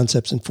through the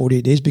concepts in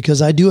 48 days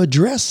because I do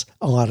address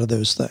a lot of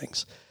those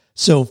things.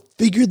 So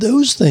figure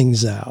those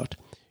things out.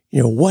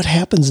 What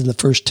happens in the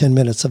first 10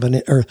 minutes of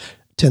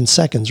 10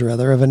 seconds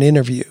rather of an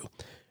interview?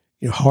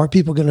 How are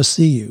people going to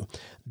see you?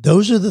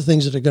 Those are the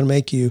things that are going to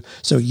make you.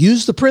 So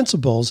use the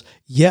principles.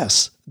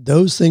 Yes,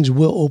 those things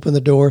will open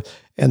the door.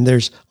 And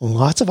there's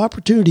lots of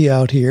opportunity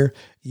out here.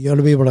 You ought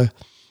to be able to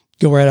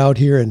go right out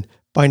here and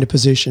find a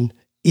position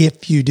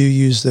if you do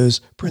use those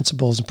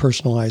principles and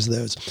personalize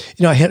those.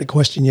 I had a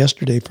question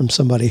yesterday from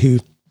somebody who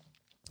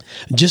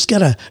just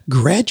got a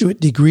graduate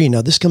degree.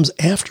 Now, this comes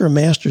after a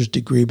master's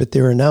degree, but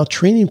there are now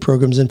training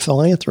programs in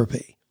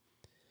philanthropy.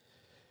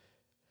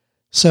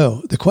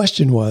 So the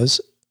question was,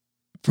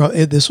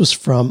 this was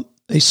from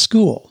a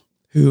school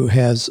who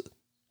has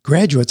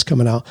graduates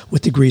coming out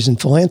with degrees in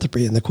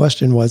philanthropy. And the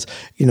question was,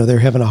 they're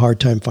having a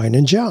hard time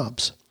finding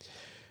jobs.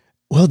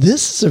 Well,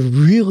 this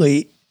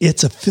is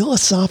it's a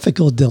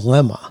philosophical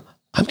dilemma.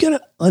 I'm going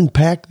to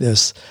unpack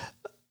this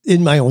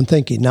in my own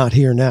thinking, not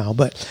here now,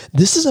 but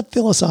this is a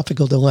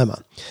philosophical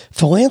dilemma.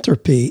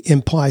 Philanthropy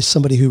implies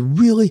somebody who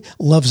really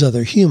loves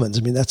other humans.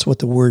 I mean, that's what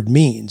the word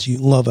means. You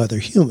love other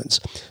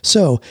humans.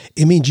 So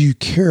it means you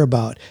care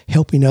about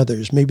helping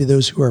others, maybe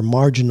those who are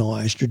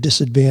marginalized or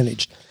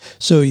disadvantaged.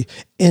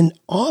 And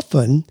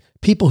often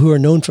people who are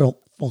known for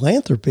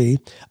philanthropy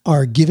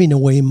are giving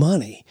away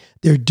money.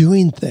 They're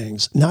doing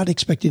things, not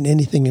expecting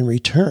anything in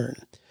return.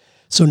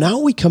 So now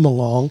we come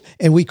along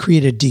and we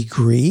create a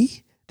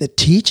degree that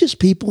teaches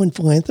people in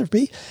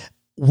philanthropy.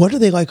 What are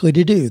they likely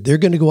to do? They're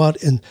going to go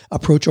out and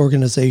approach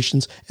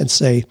organizations and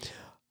say,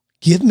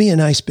 give me a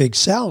nice big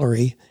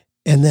salary,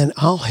 and then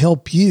I'll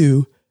help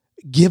you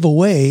give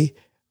away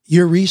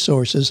your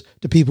resources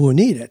to people who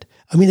need it.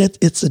 I mean,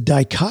 it's a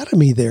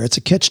dichotomy there. It's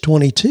a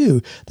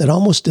catch-22 that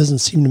almost doesn't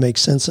seem to make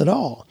sense at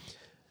all.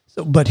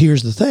 But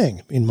here's the thing.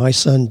 I mean, my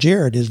son,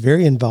 Jared, is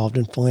very involved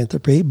in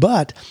philanthropy,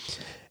 but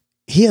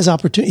he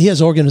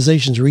has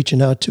organizations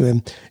reaching out to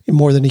him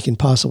more than he can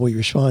possibly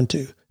respond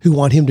to, who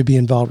want him to be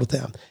involved with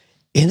them.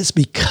 And it's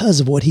because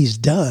of what he's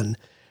done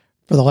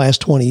for the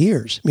last 20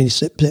 years. I mean, he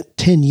spent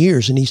 10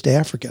 years in East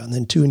Africa and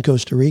then 2 in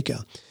Costa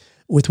Rica.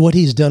 With what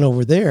he's done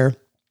over there,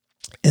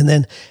 And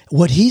then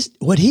what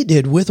he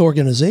did with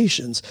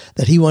organizations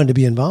that he wanted to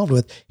be involved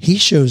with, he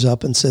shows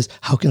up and says,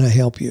 how can I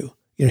help you?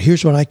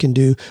 Here's what I can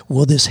do.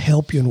 Will this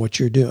help you in what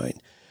you're doing?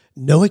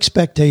 No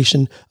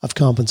expectation of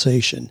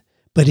compensation.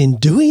 But in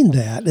doing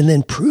that and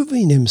then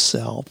proving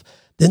himself,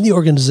 then the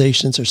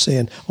organizations are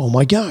saying, oh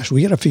my gosh,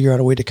 we got to figure out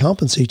a way to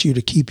compensate you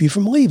to keep you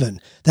from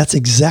leaving. That's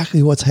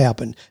exactly what's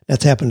happened.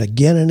 That's happened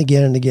again and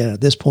again and again.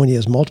 At this point, he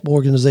has multiple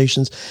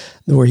organizations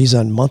where he's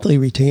on monthly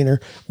retainer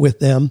with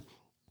them,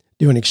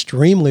 doing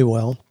extremely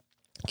well.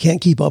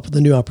 Can't keep up with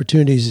the new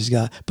opportunities he's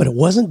got, but it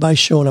wasn't by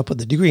showing up with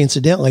a degree.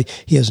 Incidentally,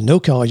 he has no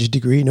college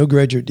degree, no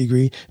graduate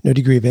degree, no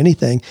degree of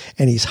anything,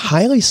 and he's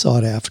highly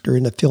sought after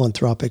in the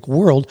philanthropic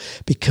world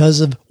because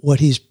of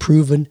what he's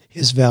proven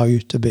his value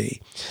to be.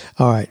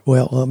 All right,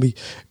 well, let me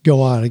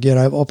go on. Again,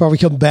 I'll probably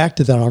come back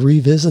to that. I'll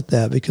revisit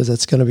that because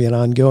that's going to be an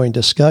ongoing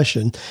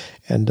discussion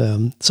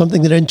and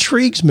something that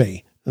intrigues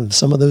me.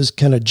 Some of those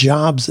kind of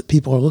jobs that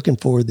people are looking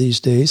for these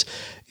days.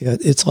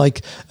 It's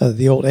like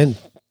the old, and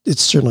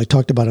it's certainly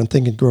talked about in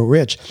Think and Grow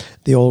Rich,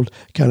 the old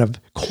kind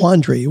of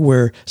quandary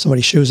where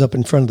somebody shows up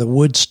in front of the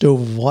wood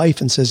stove of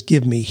life and says,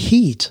 give me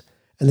heat,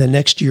 and then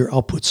next year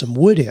I'll put some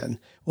wood in.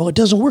 Well, it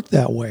doesn't work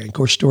that way. Of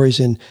course, stories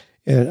in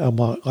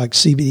about like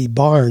C.B.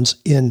 Barnes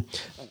in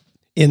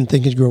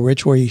Think and Grow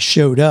Rich where he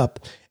showed up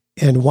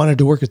and wanted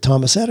to work with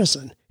Thomas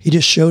Edison. He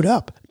just showed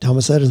up.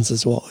 Thomas Edison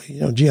says, well,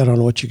 gee, I don't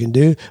know what you can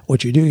do,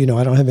 what you do.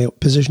 I don't have a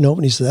position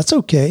open. He said, that's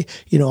okay.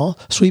 I'll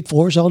sweep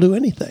floors. I'll do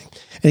anything.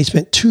 And he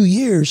spent 2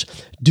 years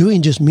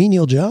doing just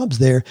menial jobs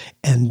there.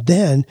 And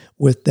then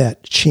with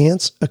that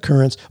chance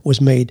occurrence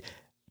was made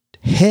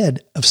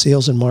head of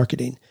sales and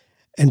marketing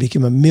and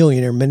became a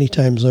millionaire many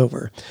times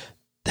over.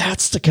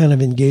 That's the kind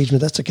of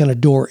engagement. That's the kind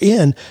of door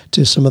in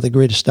to some of the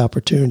greatest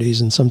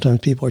opportunities. And sometimes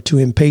people are too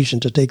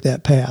impatient to take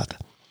that path.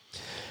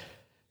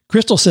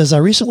 Crystal says, I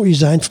recently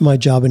resigned from my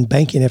job in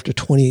banking after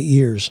 28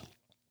 years.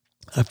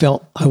 I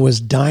felt I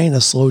was dying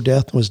a slow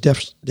death and was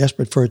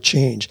desperate for a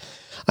change.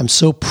 I'm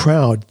so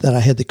proud that I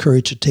had the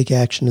courage to take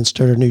action and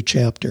start a new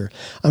chapter.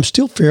 I'm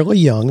still fairly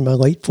young, in my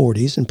late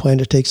 40s, and plan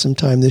to take some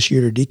time this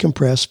year to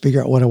decompress,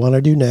 figure out what I want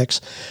to do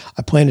next.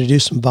 I plan to do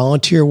some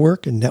volunteer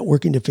work and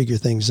networking to figure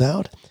things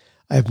out.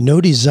 I have no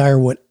desire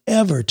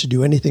whatever to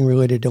do anything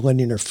related to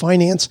lending or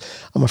finance.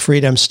 I'm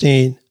afraid I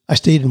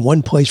stayed in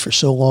one place for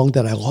so long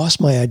that I lost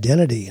my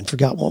identity and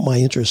forgot what my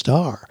interests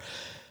are.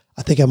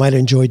 I think I might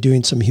enjoy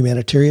doing some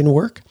humanitarian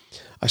work.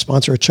 I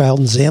sponsor a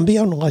child in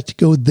Zambia and I'd like to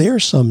go there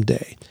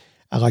someday.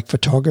 I like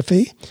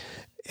photography.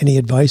 Any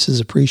advice is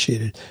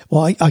appreciated.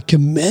 Well, I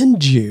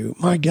commend you.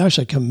 My gosh,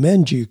 I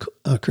commend you,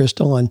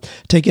 Crystal, on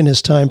taking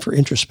this time for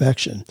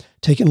introspection,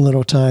 taking a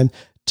little time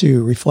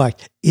to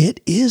reflect. It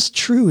is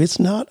true. It's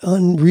not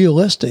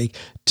unrealistic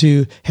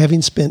to,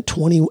 having spent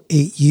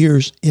 28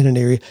 years in an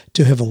area,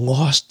 to have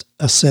lost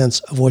a sense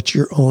of what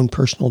your own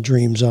personal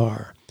dreams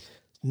are.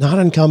 Not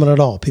uncommon at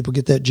all. People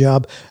get that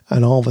job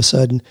and all of a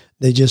sudden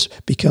they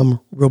just become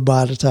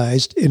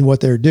robotized in what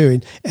they're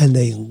doing and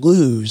they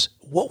lose.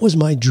 What was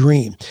my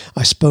dream?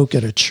 I spoke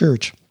at a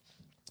church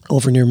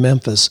over near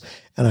Memphis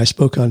and I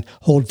spoke on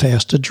Hold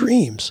Fast to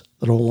Dreams,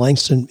 that old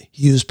Langston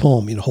Hughes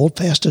poem. Hold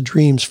fast to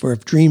dreams, for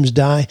if dreams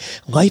die,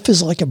 life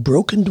is like a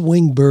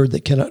broken-winged bird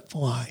that cannot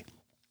fly.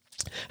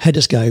 I had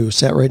this guy who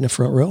sat right in the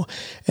front row,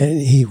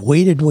 and he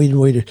waited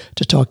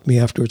to talk to me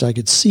afterwards. I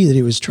could see that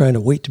he was trying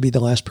to wait to be the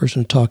last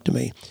person to talk to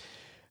me.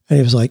 And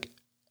he was like,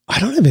 I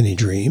don't have any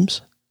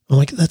dreams. I'm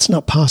like, that's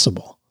not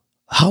possible.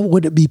 How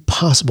would it be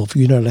possible for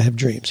you not to have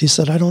dreams? He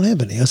said, I don't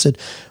have any. I said,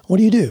 what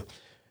do you do?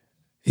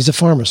 He's a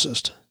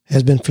pharmacist,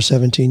 has been for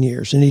 17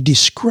 years. And he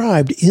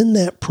described in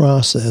that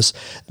process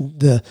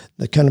the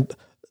kind of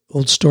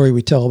old story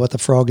we tell about the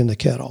frog in the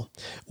kettle,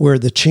 where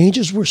the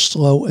changes were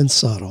slow and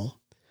subtle.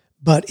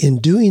 But in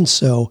doing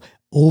so,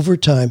 over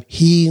time,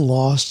 he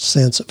lost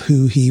sense of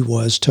who he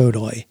was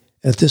totally.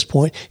 And at this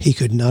point, he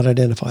could not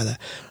identify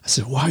that. I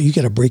said, wow, you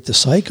got to break the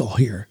cycle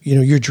here.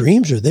 Your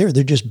dreams are there.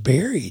 They're just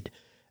buried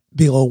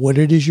below what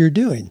it is you're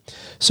doing.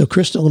 So,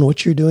 Crystal, and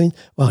what you're doing,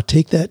 well,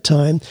 take that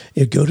time.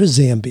 Go to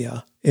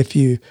Zambia. If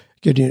you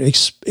could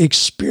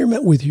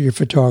experiment with your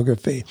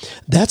photography.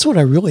 That's what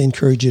I really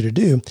encourage you to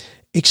do.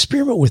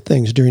 Experiment with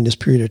things during this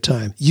period of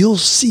time. You'll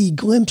see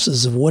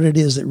glimpses of what it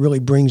is that really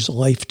brings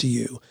life to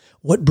you,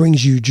 what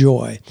brings you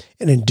joy.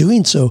 And in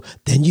doing so,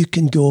 then you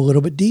can go a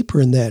little bit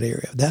deeper in that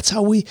area. That's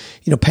how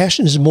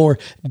passion is more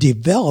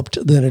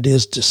developed than it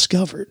is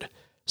discovered.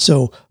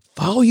 So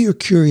follow your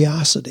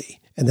curiosity,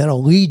 and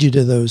that'll lead you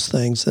to those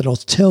things that'll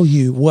tell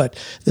you what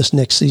this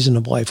next season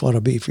of life ought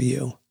to be for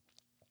you.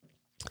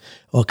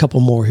 Well, a couple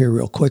more here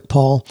real quick.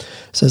 Paul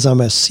says,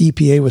 I'm a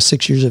CPA with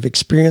 6 years of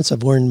experience.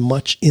 I've learned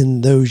much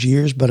in those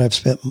years, but I've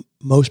spent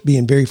most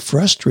being very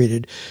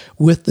frustrated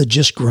with the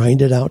just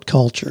grind it out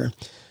culture.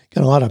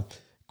 Got a lot of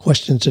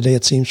questions today,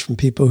 it seems, from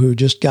people who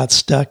just got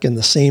stuck in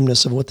the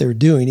sameness of what they're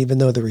doing, even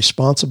though they're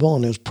responsible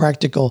and those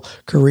practical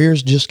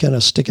careers, just kind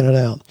of sticking it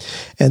out.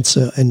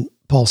 And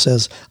Paul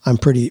says, I'm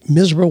pretty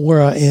miserable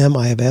where I am.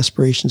 I have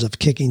aspirations of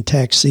kicking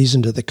tax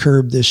season to the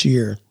curb this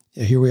year.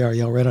 Here we are,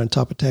 y'all, right on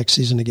top of tax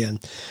season again.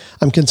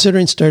 I'm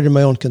considering starting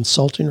my own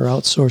consulting or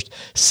outsourced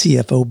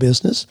CFO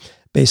business.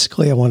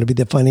 Basically, I want to be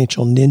the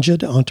financial ninja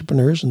to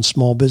entrepreneurs and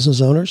small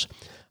business owners.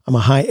 I'm a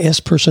high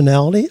S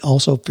personality,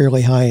 also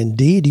fairly high in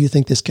D. Do you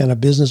think this kind of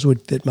business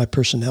would fit my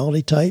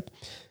personality type?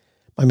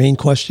 My main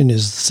question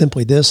is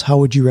simply this: how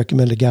would you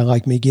recommend a guy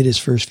like me get his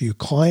first few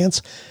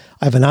clients?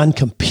 I have a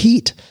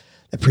non-compete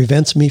that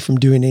prevents me from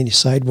doing any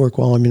side work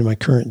while I'm in my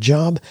current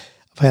job.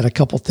 I've had a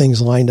couple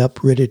things lined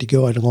up, ready to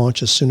go. I'd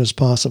launch as soon as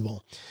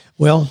possible.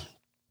 Well,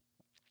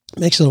 it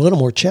makes it a little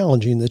more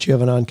challenging that you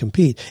have a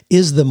non-compete.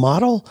 Is the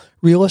model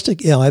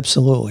realistic? Yeah,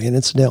 absolutely. And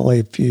incidentally,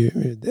 if you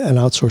an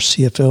outsourced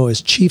CFO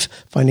is chief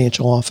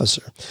financial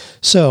officer.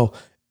 So,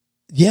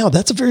 yeah,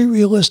 that's a very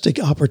realistic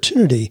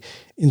opportunity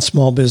in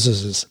small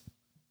businesses.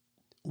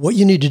 What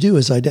you need to do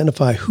is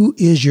identify who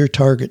is your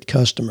target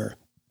customer.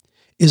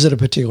 Is it a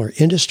particular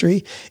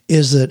industry?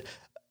 Is it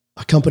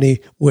a company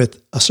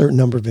with a certain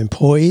number of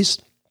employees,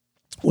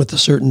 with a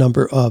certain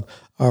number of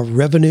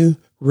revenue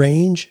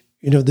range?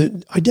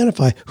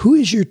 Identify who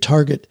is your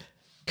target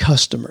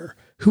customer.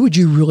 Who would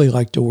you really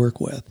like to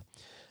work with?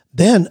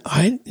 Then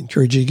I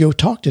encourage you to go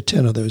talk to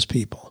 10 of those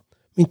people.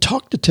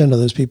 Talk to 10 of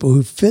those people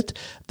who fit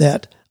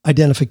that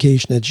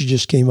identification that you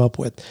just came up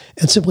with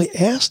and simply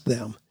ask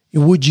them,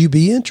 would you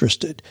be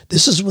interested?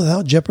 This is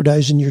without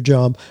jeopardizing your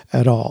job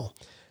at all.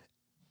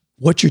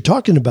 What you're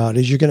talking about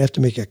is you're going to have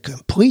to make a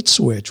complete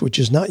switch, which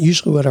is not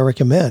usually what I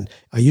recommend.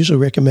 I usually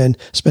recommend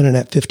spending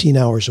that 15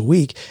 hours a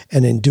week,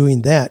 and in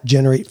doing that,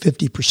 generate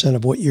 50%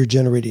 of what you're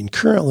generating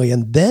currently,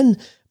 and then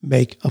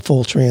make a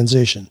full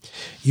transition.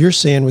 You're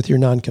saying with your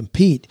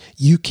non-compete,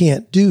 you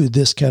can't do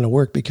this kind of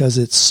work because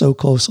it's so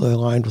closely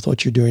aligned with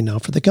what you're doing now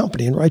for the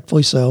company, and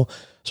rightfully so.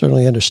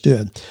 Certainly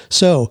understood.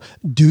 So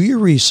do your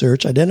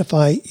research,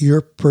 identify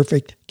your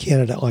perfect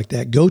candidate like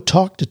that. Go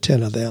talk to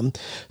 10 of them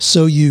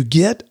so you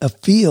get a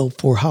feel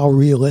for how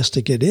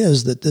realistic it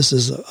is that this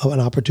is an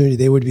opportunity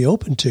they would be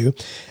open to.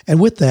 And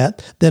with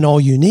that, then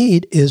all you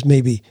need is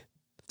maybe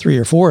 3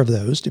 or 4 of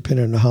those,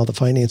 depending on how the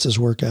finances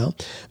work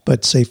out,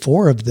 but say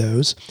 4 of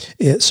those.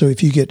 So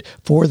if you get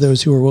 4 of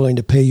those who are willing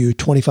to pay you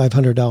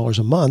 $2,500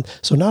 a month,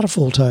 so not a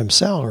full-time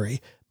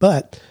salary,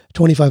 but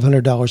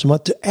 $2,500 a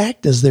month to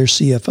act as their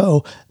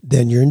CFO,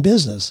 then you're in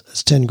business.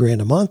 It's $10,000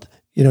 a month.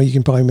 You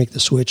can probably make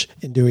the switch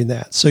in doing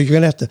that. So you're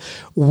going to have to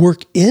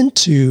work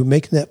into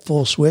making that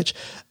full switch.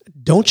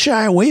 Don't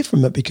shy away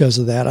from it because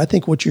of that. I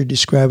think what you're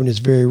describing is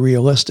very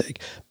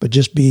realistic, but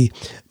just be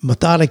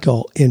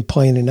methodical in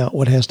planning out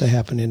what has to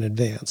happen in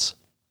advance.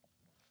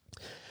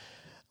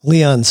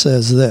 Leon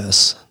says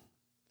this,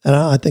 and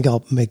I think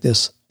I'll make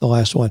this the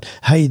last one.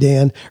 Hi,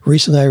 Dan.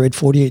 Recently, I read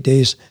 48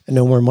 Days and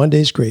No More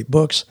Mondays. Great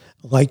books.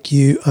 Like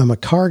you, I'm a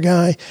car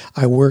guy.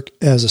 I work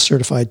as a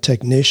certified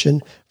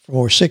technician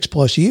for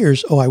 6+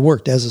 years. I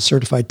worked as a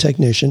certified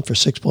technician for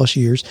 6+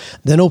 years,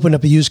 then opened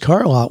up a used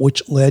car lot,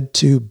 which led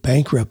to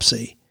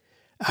bankruptcy.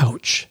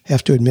 Ouch.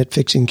 Have to admit,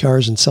 fixing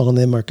cars and selling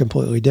them are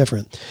completely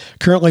different.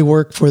 Currently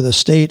work for the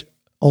state,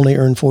 only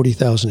earn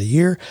 $40,000 a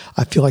year.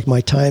 I feel like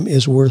my time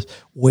is worth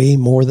way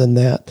more than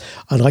that.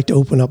 I'd like to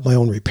open up my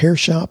own repair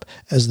shop,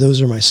 as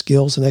those are my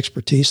skills and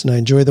expertise, and I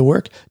enjoy the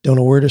work. Don't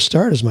know where to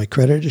start, as my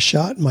credit is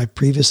shot in my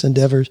previous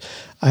endeavors.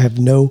 I have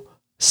no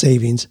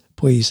savings.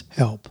 Please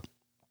help.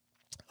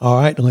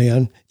 All right,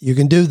 Leon, you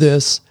can do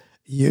this.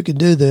 You can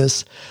do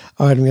this.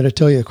 All right, I'm going to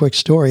tell you a quick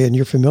story, and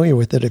you're familiar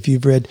with it if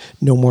you've read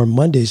No More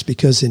Mondays,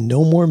 because in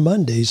No More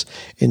Mondays,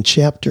 in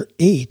chapter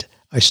 8,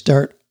 I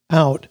start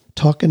out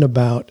talking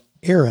about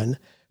Aaron,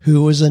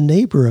 who was a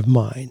neighbor of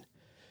mine.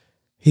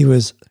 He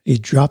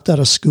dropped out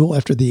of school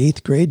after the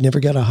 8th grade, never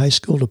got a high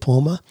school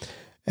diploma.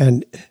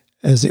 And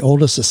as the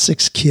oldest of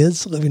 6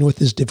 kids living with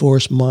his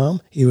divorced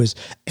mom, he was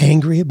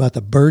angry about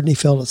the burden he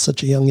felt at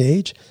such a young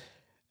age.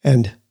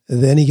 And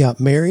then he got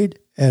married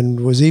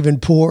and was even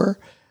poor.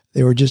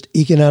 They were just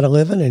eking out a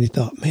living. And he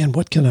thought, man,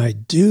 what can I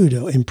do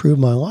to improve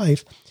my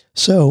life?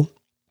 So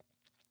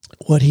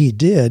what he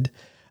did,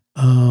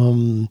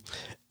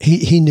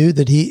 he knew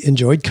that he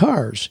enjoyed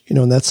cars,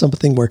 and that's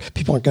something where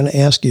people aren't going to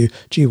ask you,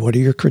 gee, what are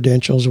your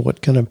credentials or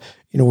what kind of,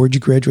 where'd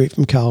you graduate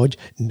from college?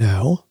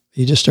 No,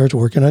 he just starts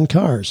working on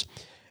cars.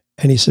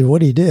 And he said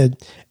what he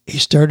did, he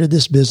started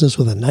this business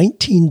with a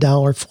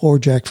 $19 floor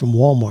jack from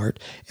Walmart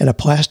and a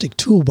plastic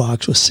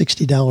toolbox with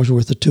 $60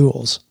 worth of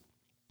tools.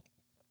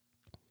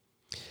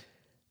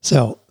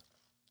 So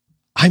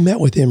I met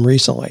with him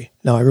recently.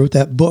 Now, I wrote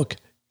that book,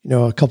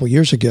 a couple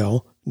years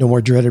ago, No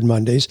More Dreaded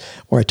Mondays,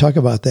 where I talk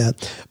about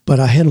that. But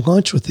I had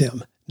lunch with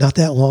him not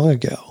that long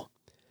ago.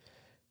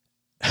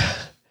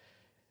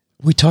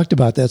 We talked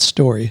about that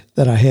story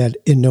that I had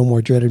in No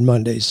More Dreaded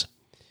Mondays.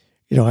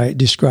 I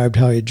described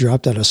how he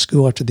dropped out of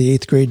school after the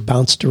 8th grade,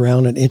 bounced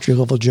around in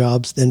entry-level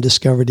jobs, then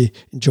discovered he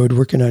enjoyed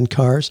working on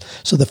cars.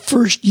 So the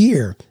first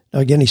year, now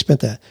again, he spent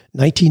that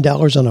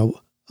 $19 on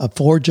a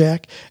floor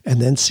jack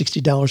and then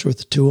 $60 worth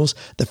of tools.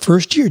 The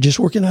first year, just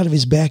working out of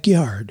his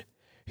backyard,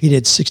 he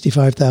did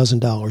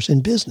 $65,000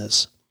 in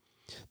business.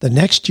 The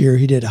next year,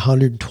 he did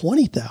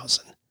 $120,000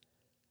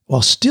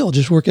 while still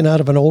just working out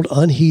of an old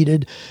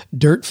unheated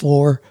dirt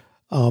floor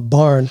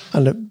barn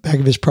on the back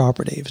of his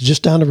property. It was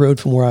just down the road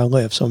from where I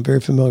live, so I'm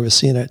very familiar with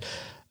seeing it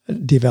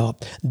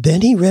develop.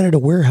 Then he rented a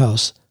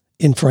warehouse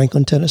in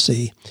Franklin,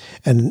 Tennessee,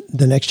 and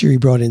the next year he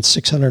brought in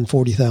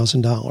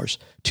 $640,000.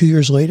 2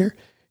 years later,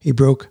 he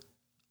broke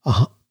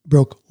 $1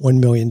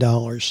 million.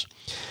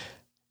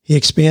 He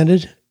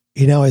expanded.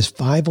 He now has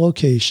 5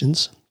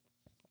 locations.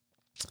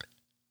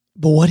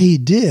 But what he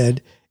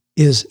did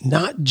is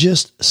not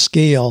just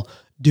scale,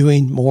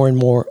 doing more and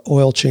more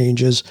oil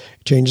changes,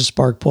 changing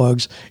spark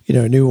plugs,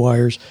 new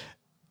wires.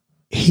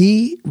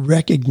 He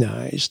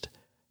recognized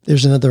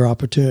there's another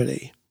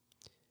opportunity.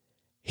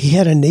 He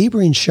had a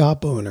neighboring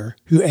shop owner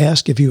who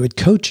asked if he would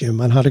coach him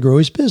on how to grow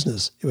his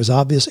business. It was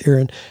obvious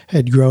Aaron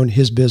had grown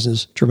his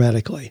business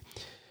dramatically.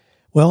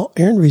 Well,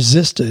 Aaron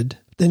resisted.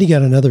 Then he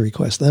got another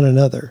request, then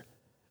another.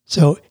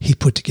 So he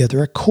put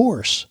together a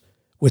course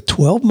with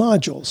 12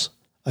 modules.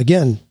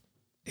 Again,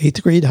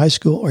 8th grade high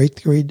school or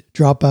 8th grade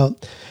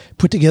dropout,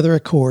 put together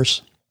a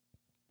course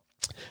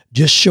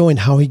just showing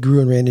how he grew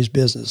and ran his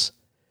business.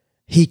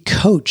 He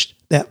coached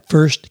that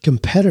first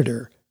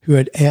competitor who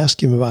had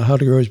asked him about how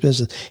to grow his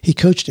business. He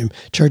coached him,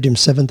 charged him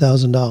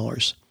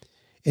 $7,000.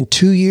 In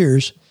 2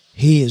 years,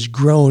 he has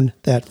grown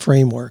that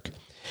framework.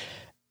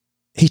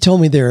 He told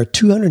me there are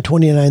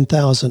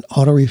 229,000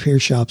 auto repair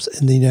shops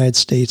in the United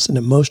States, and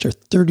at most are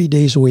 30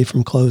 days away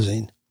from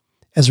closing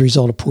as a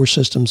result of poor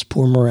systems,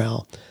 poor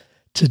morale.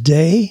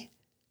 Today,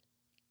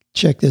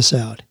 check this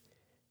out.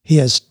 He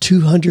has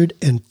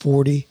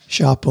 240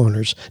 shop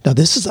owners. Now,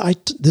 this has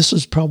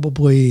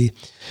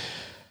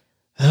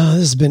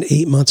been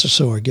 8 months or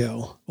so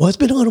ago. Well, it's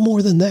been a little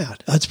more than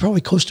that. It's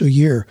probably close to a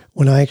year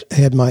when I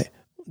had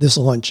this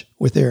lunch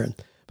with Aaron.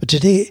 But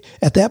today,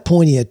 at that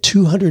point, he had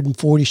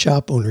 240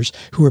 shop owners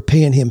who were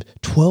paying him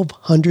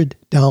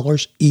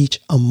 $1,200 each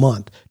a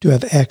month to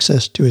have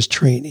access to his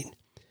training.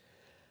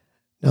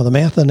 Now, the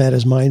math on that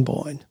is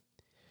mind-blowing.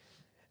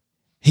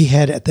 He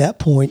had, at that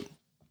point,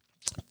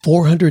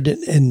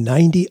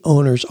 490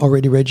 owners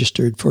already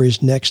registered for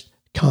his next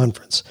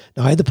conference.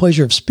 Now, I had the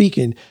pleasure of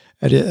speaking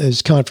at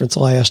his conference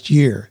last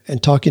year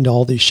and talking to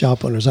all these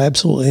shop owners. I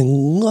absolutely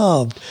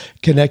loved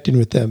connecting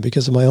with them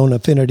because of my own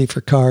affinity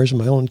for cars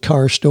and my own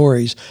car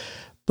stories.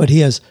 But he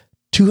has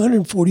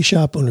 240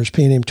 shop owners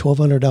paying him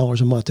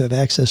 $1,200 a month to have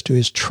access to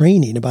his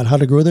training about how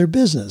to grow their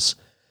business.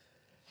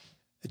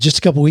 Just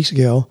a couple weeks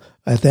ago,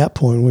 at that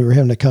point, when we were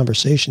having a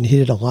conversation, he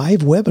did a live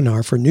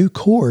webinar for a new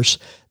course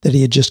that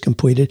he had just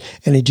completed,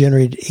 and he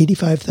generated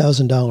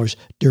 $85,000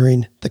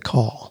 during the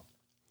call.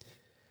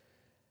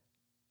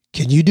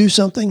 Can you do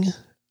something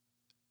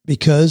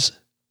because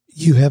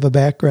you have a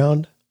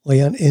background,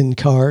 Leon, in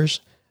cars,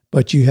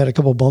 but you had a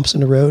couple bumps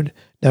in the road?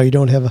 Now you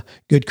don't have a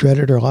good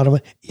credit or a lot of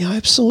money? Yeah,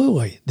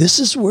 absolutely. This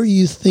is where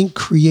you think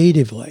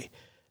creatively.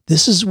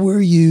 This is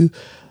where you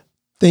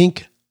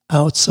think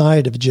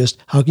outside of just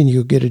how can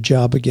you get a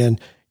job again,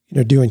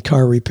 doing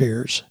car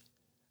repairs,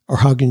 or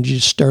how can you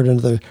start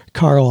another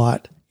car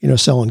lot,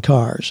 selling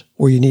cars,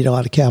 where you need a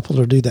lot of capital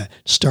to do that.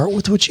 Start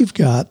with what you've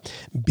got.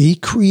 Be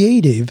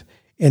creative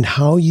in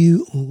how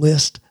you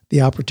list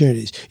the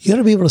opportunities. You got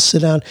to be able to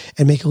sit down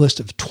and make a list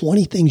of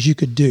 20 things you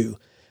could do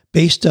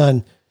based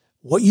on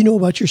what you know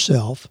about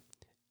yourself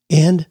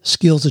and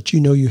skills that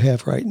you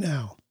have right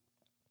now.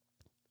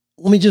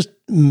 Let me just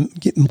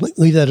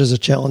leave that as a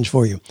challenge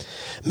for you.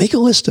 Make a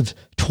list of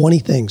 20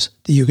 things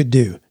that you could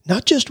do.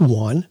 Not just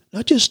one,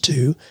 not just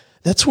two.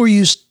 That's where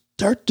you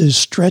start to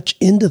stretch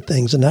into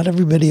things and not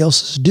everybody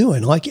else is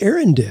doing, like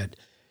Aaron did.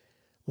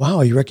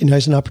 Wow, you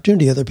recognize an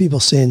opportunity. Other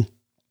people saying,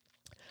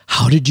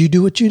 how did you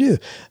do what you do?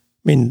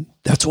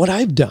 That's what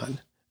I've done.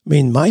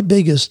 My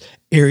biggest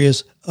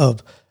areas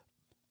of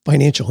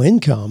financial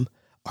income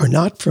are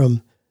not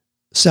from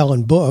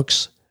selling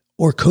books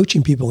or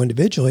coaching people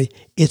individually.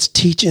 It's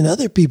teaching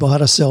other people how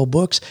to sell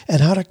books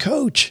and how to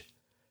coach.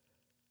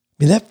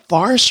 That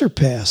far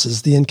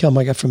surpasses the income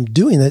I got from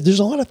doing that. There's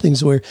a lot of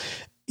things where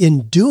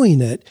in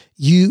doing it,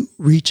 you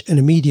reach an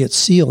immediate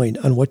ceiling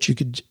on what you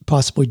could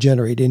possibly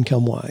generate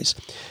income-wise.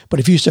 But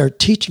if you start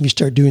teaching, you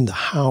start doing the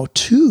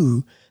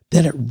how-to,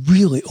 then it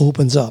really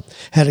opens up.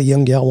 Had a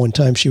young gal one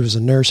time, she was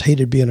a nurse,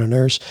 hated being a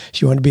nurse.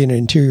 She wanted to be an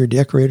interior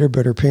decorator,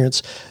 but her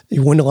parents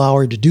wouldn't allow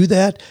her to do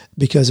that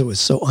because it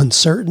was so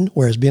uncertain,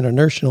 whereas being a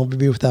nurse, she'll never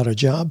be without a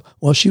job.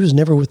 Well, she was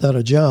never without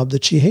a job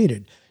that she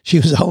hated. She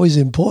was always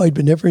employed,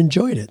 but never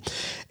enjoyed it.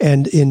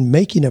 And in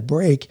making a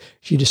break,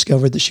 she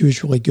discovered that she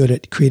was really good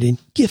at creating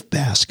gift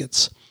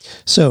baskets.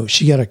 So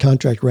she got a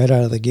contract right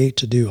out of the gate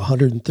to do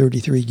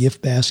 133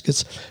 gift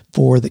baskets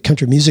for the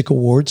Country Music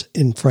Awards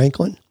in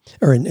Franklin,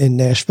 or in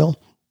Nashville.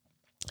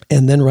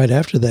 And then right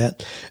after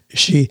that,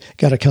 she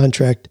got a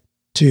contract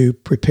to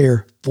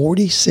prepare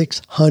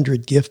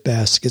 4,600 gift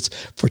baskets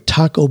for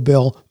Taco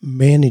Bell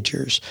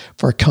managers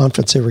for a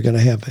conference they were going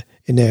to have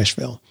in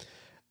Nashville.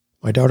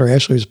 My daughter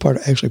Ashley was part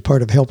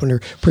of helping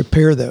her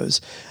prepare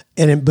those.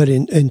 But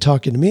in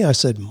talking to me, I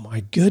said,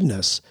 my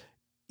goodness,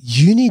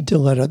 you need to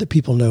let other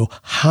people know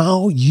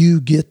how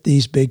you get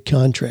these big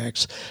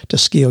contracts to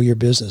scale your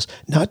business.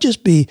 Not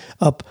just be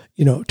up,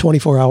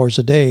 24 hours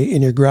a day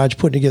in your garage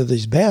putting together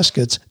these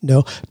baskets.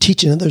 No,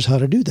 teaching others how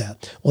to do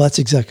that. Well, that's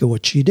exactly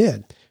what she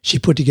did. She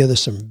put together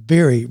some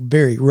very,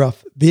 very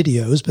rough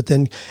videos, but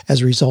then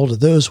as a result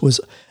of those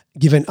was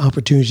given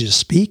opportunity to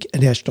speak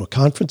at national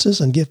conferences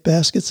on gift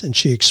baskets, and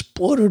she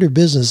exploded her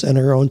business and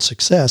her own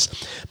success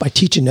by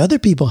teaching other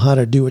people how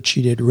to do what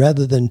she did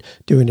rather than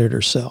doing it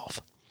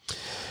herself.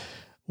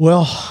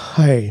 Well,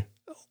 I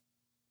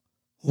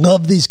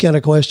love these kind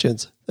of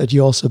questions that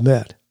you all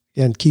submit,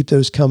 and keep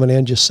those coming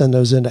in. Just send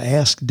those in to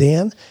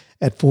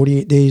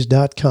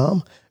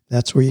askdan@48days.com.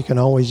 That's where you can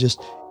always just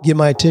get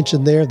my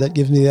attention there. That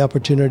gives me the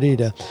opportunity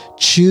to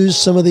choose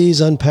some of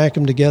these, unpack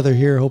them together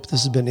here. Hope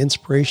this has been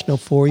inspirational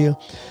for you.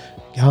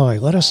 Golly,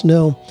 let us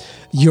know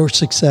your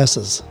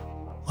successes.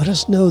 Let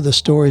us know the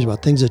stories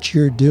about things that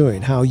you're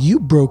doing, how you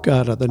broke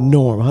out of the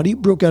norm, how you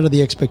broke out of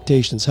the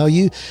expectations, how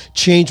you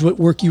changed what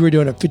work you were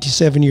doing at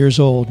 57 years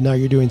old. Now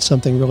you're doing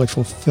something really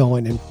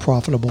fulfilling and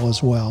profitable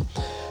as well.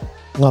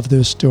 Love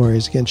those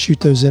stories. Again,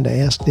 shoot those into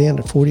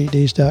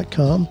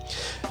askdan@48days.com.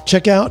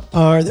 Check out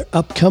our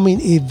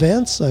upcoming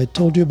events. I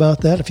told you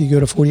about that. If you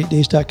go to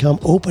 48days.com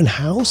open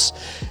house,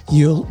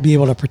 you'll be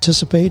able to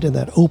participate in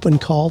that open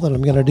call that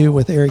I'm going to do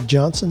with Eric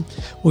Johnson.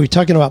 We'll be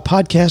talking about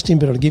podcasting,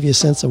 but it'll give you a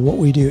sense of what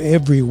we do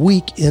every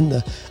week in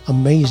the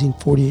amazing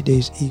 48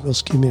 Days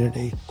Eagles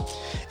community.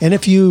 And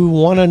if you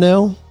want to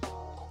know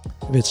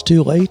if it's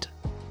too late,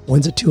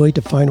 when's it too late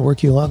to find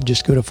work you love,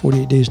 just go to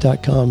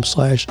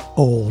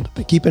 48days.com/old.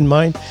 But keep in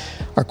mind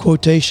our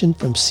quotation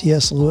from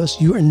C.S. Lewis: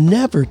 you are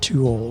never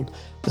too old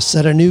to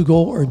set a new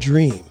goal or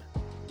dream.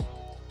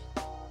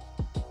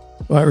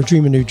 Or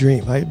dream a new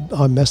dream. I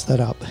messed that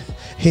up.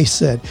 He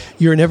said,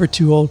 you're never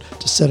too old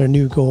to set a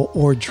new goal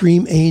or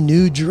dream a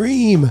new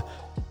dream.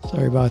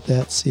 Sorry about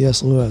that,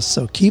 C.S. Lewis.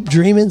 So keep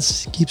dreaming,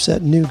 keep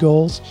setting new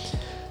goals,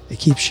 and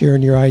keep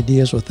sharing your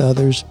ideas with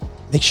others.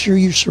 Make sure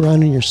you're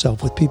surrounding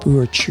yourself with people who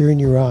are cheering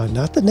you on,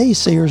 not the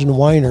naysayers and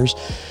whiners,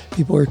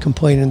 people who are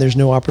complaining there's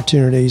no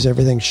opportunities,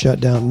 everything's shut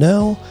down.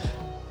 No,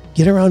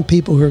 get around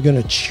people who are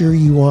going to cheer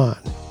you on.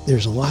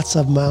 There's lots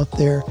of them out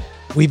there.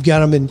 We've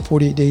got them in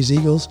 48 Days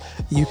Eagles.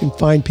 You can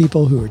find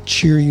people who are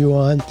cheer you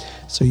on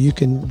so you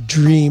can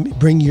dream,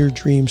 bring your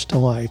dreams to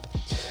life.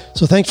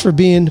 So thanks for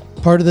being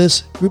part of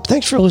this group.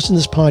 Thanks for listening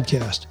to this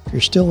podcast. If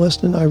you're still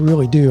listening, I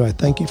really do. I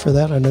thank you for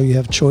that. I know you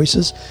have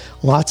choices,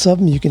 lots of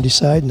them. You can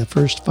decide in the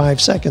first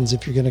 5 seconds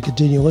if you're going to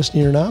continue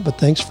listening or not. But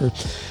thanks for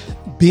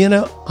being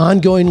an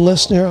ongoing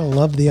listener. I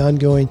love the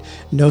ongoing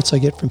notes I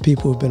get from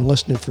people who've been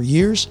listening for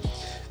years.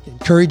 It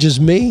encourages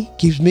me,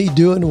 keeps me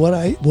doing what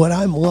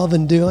I'm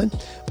loving doing.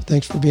 But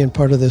thanks for being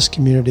part of this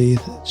community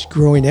that's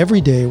growing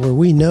every day, where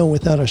we know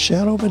without a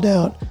shadow of a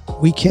doubt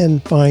we can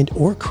find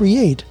or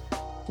create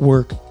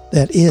work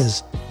that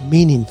is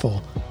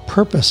meaningful,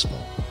 purposeful,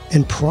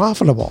 and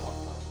profitable.